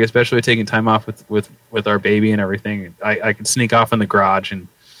thing with, like, especially taking time off with our baby and everything. I could sneak off in the garage and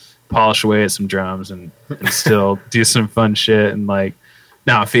polish away at some drums and still do some fun shit and like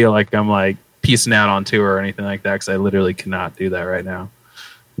not feel like I'm like piecing out on tour or anything like that, because I literally cannot do that right now,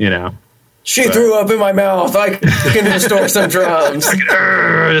 you know. She threw up in my mouth. I can restore some drums.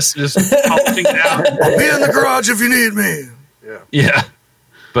 Just polishing it out. I'll be in the garage if you need me. Yeah.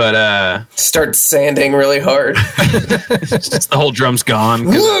 But start sanding really hard. It's just the whole drum's gone.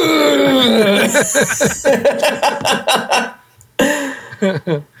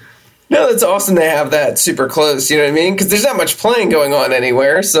 No, it's awesome to have that super close, you know what I mean? Because there's not much playing going on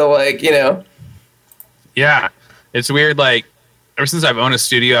anywhere. So, like, you know. Yeah. It's weird, like, ever since I've owned a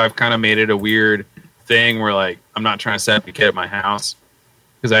studio, I've kind of made it a weird thing where, like, I'm not trying to set up a kid at my house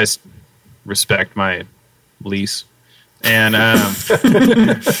because I just respect my lease. And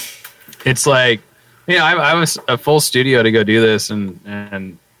it's like, you know, I was a full studio to go do this,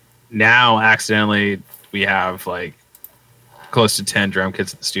 and now accidentally we have like close to 10 drum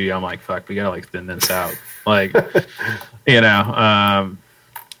kits at the studio. I'm like, fuck, we gotta like thin this out, like, you know,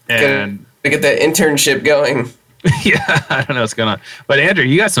 and to get that internship going. Yeah, I don't know what's going on, but Andrew,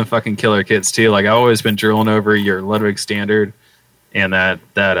 you got some fucking killer kits too. Like, I've always been drilling over your Ludwig Standard and that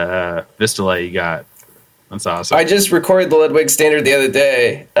Vistala you got. That's awesome. I just recorded the Ludwig Standard the other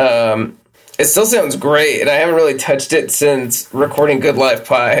day. It still sounds great, and I haven't really touched it since recording Good Life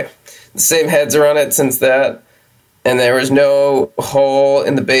Pie. The same heads are on it since that, and there was no hole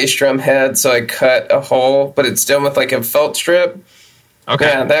in the bass drum head, so I cut a hole, but it's done with like a felt strip. Okay.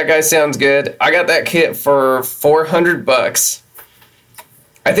 Yeah, that guy sounds good. I got that kit for $400.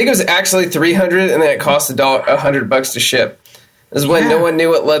 I think it was actually $300, and then it cost $100 to ship. This is when no one knew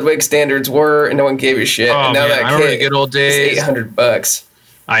what Ludwig standards were, and no one gave a shit. Oh, and now man, that I remember kit the good old days. is $800.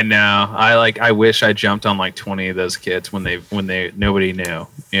 I know. I wish I jumped on like 20 of those kits when nobody knew,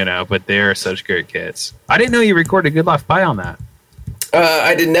 you know. But they're such great kits. I didn't know you recorded Good Life Pie on that.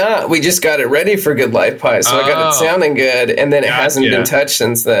 I did not. We just got it ready for Good Life Pie, so I got it sounding good, and then it hasn't been touched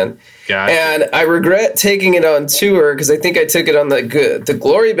since then. Gotcha. And I regret taking it on tour because I think I took it on the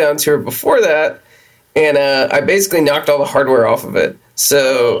Glory Bound tour before that. And I basically knocked all the hardware off of it.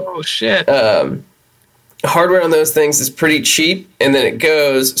 So, oh shit! Hardware on those things is pretty cheap, and then it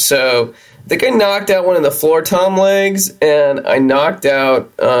goes. So think I knocked out one of the floor tom legs, and I knocked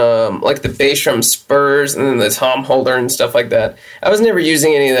out like the bass drum spurs, and then the tom holder and stuff like that. I was never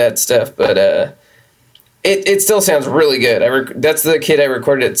using any of that stuff, but it still sounds really good. That's the kit I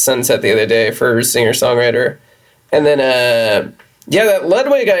recorded at Sunset the other day for singer-songwriter. And then, that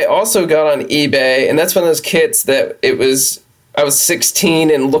Ludwig I also got on eBay, and that's one of those kits that I was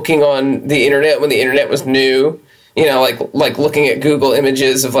 16 and looking on the internet when the internet was new. You know, like looking at Google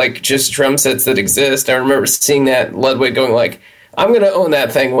images of like just drum sets that exist. I remember seeing that Ludwig going like, I'm going to own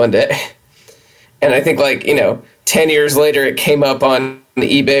that thing one day. And I think 10 years later it came up on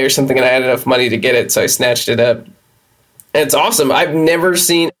eBay or something and I had enough money to get it. So I snatched it up. And it's awesome. I've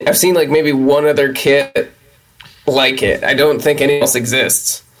seen like maybe one other kit like it. I don't think anything else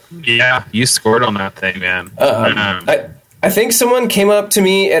exists. Yeah, you scored on that thing, man. I think someone came up to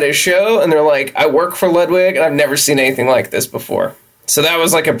me at a show and they're like, I work for Ludwig and I've never seen anything like this before. So that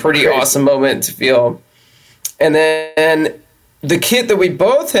was like a pretty awesome moment to feel. And then the kit that we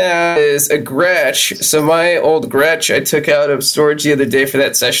both have is a Gretsch. So my old Gretsch I took out of storage the other day for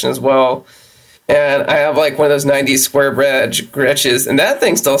that session as well. And I have like one of those 90s square Gretches. And that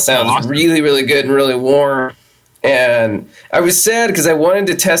thing still sounds really, really good and really warm. And I was sad because I wanted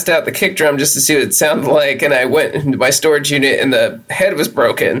to test out the kick drum just to see what it sounded like, and I went into my storage unit and the head was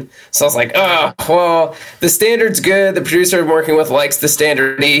broken. So I was like, oh, well, the standard's good. The producer I'm working with likes the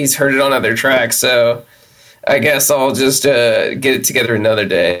standard. He's heard it on other tracks, so I guess I'll just get it together another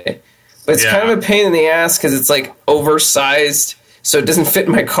day. But it's kind of a pain in the ass because it's like oversized, so it doesn't fit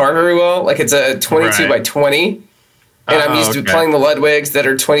in my car very well. Like it's a 22 by 20. And I'm used to playing the Ludwigs that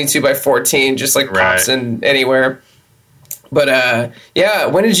are 22 by 14, just like pops in anywhere. But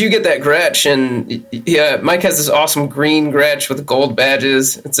when did you get that Gretsch? And yeah, Mike has this awesome green Gretsch with gold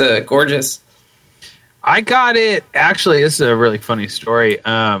badges. It's gorgeous. I got it. Actually, this is a really funny story.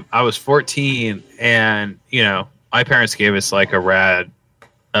 I was 14, and my parents gave us like a rad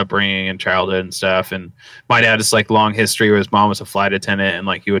upbringing and childhood and stuff. And my dad is like long history where his mom was a flight attendant and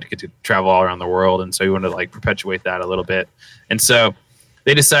like he would get to travel all around the world. And so he wanted to like perpetuate that a little bit. And so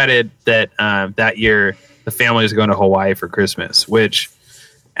they decided that that year the family was going to Hawaii for Christmas, which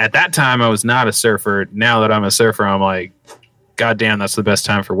at that time I was not a surfer. Now that I'm a surfer, I'm like, God damn, that's the best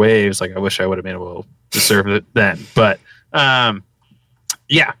time for waves. Like I wish I would have been able to surf it then. But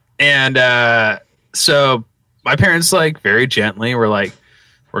yeah. And so my parents like very gently were like,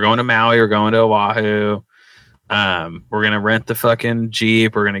 we're going to Maui. We're going to Oahu. We're going to rent the fucking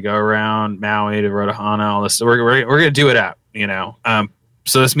Jeep. We're going to go around Maui to Rotohana. All this. We're going to do it up,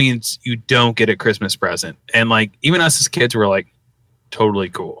 So this means you don't get a Christmas present. And like, even us as kids were like totally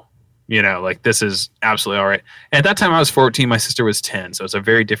cool. Like this is absolutely all right. And at that time I was 14. My sister was 10. So it's a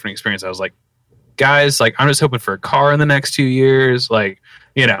very different experience. I was like, guys, like I'm just hoping for a car in the next 2 years. Like,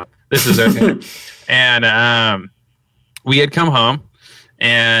 this is okay. And we had come home.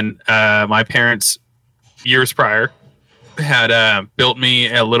 And my parents, years prior, had built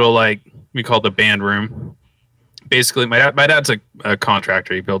me a little, like, we call it the band room. Basically, my dad's a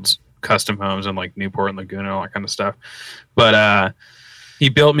contractor. He builds custom homes in, like, Newport and Laguna and all that kind of stuff. But he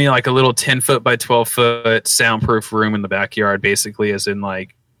built me, like, a little 10-foot by 12-foot soundproof room in the backyard, basically, as in,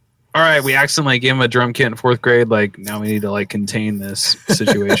 like, all right, we accidentally gave him a drum kit in 4th grade. Like, now we need to, like, contain this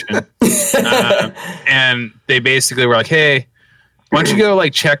situation. And they basically were like, hey, why don't you go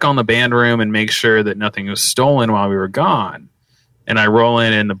like check on the band room and make sure that nothing was stolen while we were gone? And I roll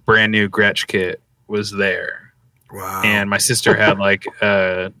in and the brand new Gretsch kit was there. Wow. And my sister had like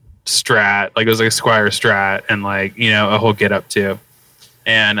a Strat, like it was like a Squire Strat and like, a whole get up too.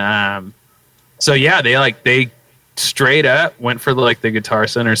 And so yeah, they straight up went for like the Guitar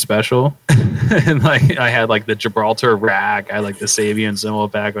Center special. And like I had like the Gibraltar rack, I had like the Sabian cymbal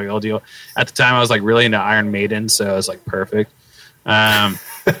back, like all deal. At the time I was like really into Iron Maiden, so it was like perfect.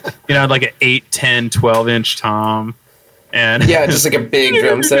 Like an 8, 10, 12-inch tom, and just like a big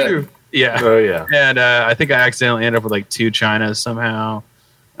drum set. Yeah. Oh yeah. And I think I accidentally ended up with like 2 Chinas somehow.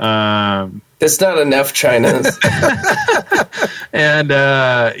 That's not enough Chinas. And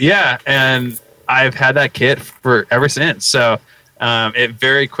and I've had that kit for ever since. So it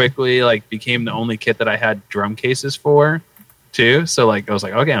very quickly like became the only kit that I had drum cases for too. So like I was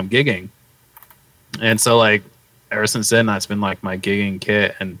like, okay, I'm gigging, and so like ever since then, that's been like my gigging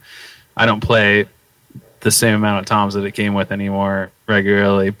kit. And I don't play the same amount of toms that it came with anymore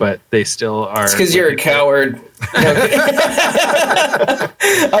regularly, but they still are. It's because you're a coward.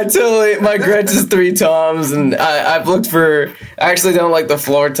 My Gretsch is 3 toms, and I've looked for. I actually don't like the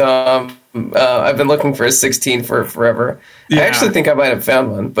floor tom. I've been looking for a 16 for forever. Yeah. I actually think I might have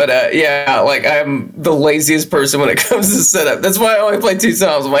found one, but like I'm the laziest person when it comes to setup. That's why I only play 2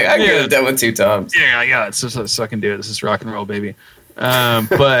 toms. I'm like, I can get it done with 2 toms. Yeah, it's just so I can do it. This is rock and roll, baby.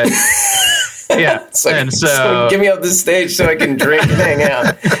 But yeah, so get me off the stage so I can drink and hang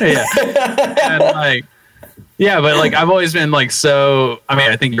out. Yeah, and like. Yeah, but like I've always been like so. I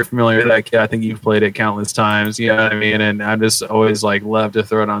mean, I think you're familiar with that kit. I think you've played it countless times. You know what I mean? And I just always like love to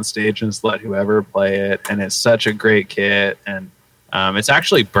throw it on stage and just let whoever play it. And it's such a great kit. And it's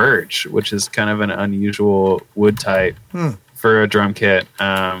actually birch, which is kind of an unusual wood type for a drum kit.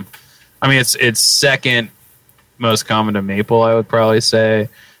 I mean, it's second most common to maple, I would probably say.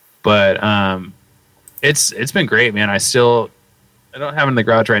 But it's been great, man. I don't have it in the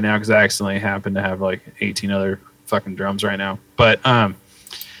garage right now because I accidentally happen to have like 18 other fucking drums right now. But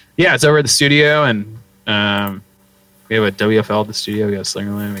yeah, it's over at the studio, and we have a WFL at the studio. We got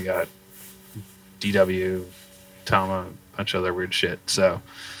Slingerland, we got DW, Tama, a bunch of other weird shit. So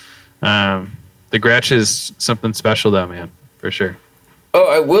the Gretsch is something special, though, man, for sure. Oh,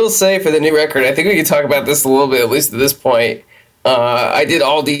 I will say for the new record, I think we can talk about this a little bit, at least at this point. I did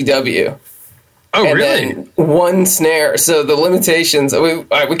all DW. Oh, and really? Then 1 snare. So the limitations, we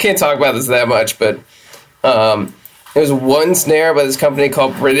can't talk about this that much, but it was 1 snare by this company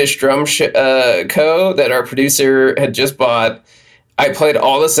called British Drum Co. that our producer had just bought. I played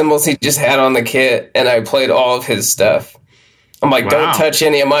all the cymbals he just had on the kit, and I played all of his stuff. I'm like, Don't touch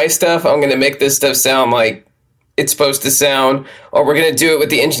any of my stuff. I'm going to make this stuff sound like it's supposed to sound, or we're going to do it with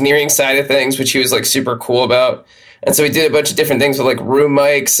the engineering side of things, which he was like super cool about. And so we did a bunch of different things with like room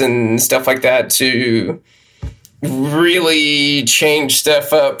mics and stuff like that to really change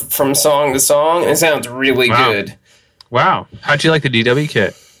stuff up from song to song. It sounds really good. Wow. How'd you like the DW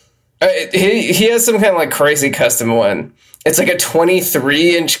kit? He has some kind of like crazy custom one. It's like a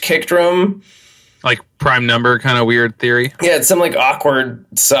 23-inch kick drum. Like prime number kind of weird theory? Yeah, it's some like awkward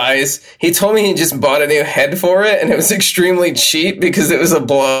size. He told me he just bought a new head for it, and it was extremely cheap because it was a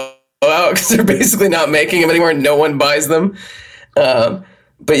blowout because they're basically not making them anymore. No one buys them. But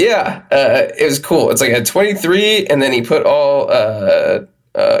yeah, it was cool. It's like a 23, and then he put all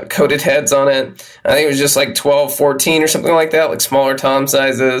coated heads on it. I think it was just like 12, 14 or something like that, like smaller tom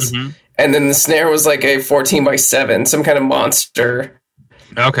sizes. Mm-hmm. And then the snare was like a 14x7, some kind of monster.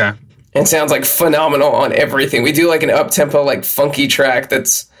 Okay. And sounds like phenomenal on everything. We do like an up-tempo, like funky track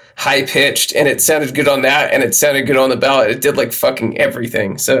that's high-pitched, and it sounded good on that, and it sounded good on the ballad. It did like fucking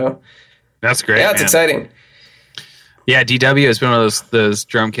everything. So that's great. Yeah, it's exciting. Yeah, DW has been one of those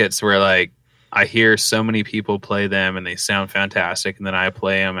drum kits where like I hear so many people play them and they sound fantastic, and then I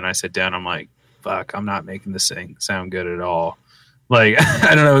play them and I sit down, I'm like, fuck, I'm not making this thing sound good at all. Like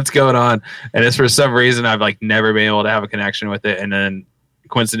I don't know what's going on, and it's for some reason I've like never been able to have a connection with it. And then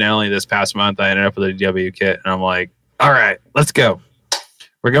coincidentally this past month I ended up with a DW kit, and I'm like, all right, let's go.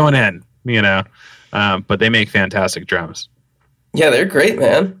 We're going in, you know. But they make fantastic drums. Yeah, they're great,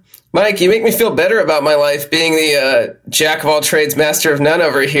 man. Mike, you make me feel better about my life being the jack of all trades, master of none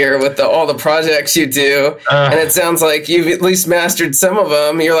over here with all the projects you do. And it sounds like you've at least mastered some of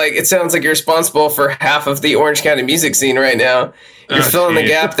them. You're like, it sounds like you're responsible for half of the Orange County music scene right now. You're filling the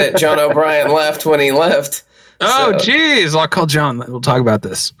gap that John O'Brien left when he left. Oh, geez. I'll call John. We'll talk about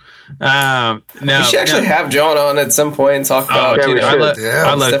this. No, you should actually have John on at some point and talk about. Dude, I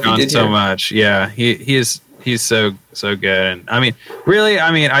love John so much. Yeah, he's so good. And I mean, really,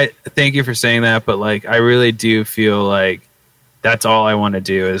 I thank you for saying that, but like, I really do feel like that's all I want to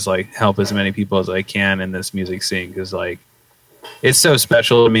do is like help as many people as I can in this music scene, because like it's so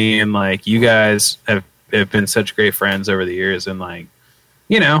special to me, and like you guys have been such great friends over the years, and like,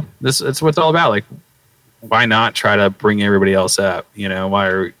 you know, it's what it's all about. Like, why not try to bring everybody else up? You know, why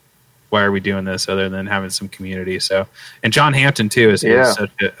are we doing this other than having some community? So, and John Hampton too is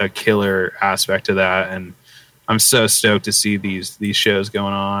such a killer aspect of that, and I'm so stoked to see these shows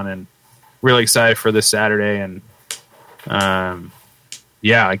going on, and really excited for this Saturday. And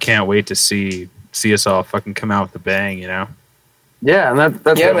yeah, I can't wait to see us all fucking come out with a bang, you know? Yeah, and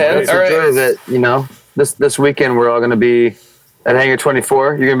that's man. All right. That, you know, this weekend we're all going to be at Hangar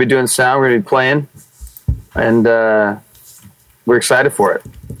 24. You're going to be doing sound. We're going to be playing, and we're excited for it.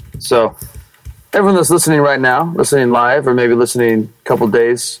 So everyone that's listening right now, listening live, or maybe listening a couple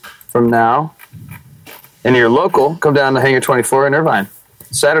days from now, and you're local, come down to Hangar 24 in Irvine.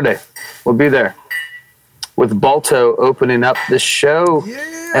 Saturday. We'll be there. with Balto opening up the show.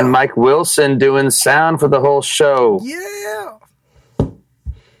 Yeah. And Mike Willson doing sound for the whole show. Yeah.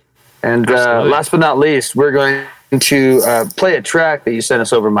 And Absolutely. last but not least, we're going to play a track that you sent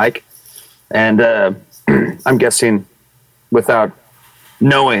us over, Mike. And I'm guessing, without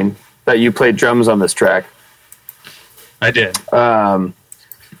knowing, that you played drums on this track. I did.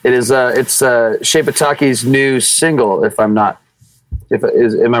 It's Pitaki's new single.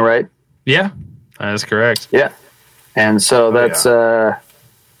 Am I right? Yeah, that's correct. Yeah. And so that's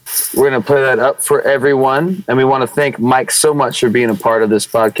we're going to play that up for everyone. And we want to thank Mike so much for being a part of this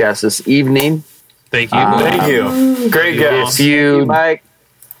podcast this evening. Thank you. Thank you. Great guest.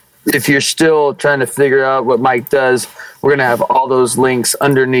 If you're still trying to figure out what Mike does, we're going to have all those links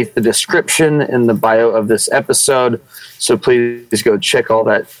underneath the description in the bio of this episode. So please go check all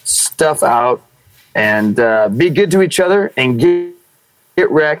that stuff out and be good to each other and get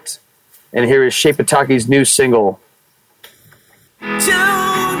wrecked. And here is Pitaki's new single.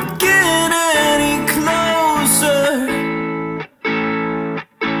 Two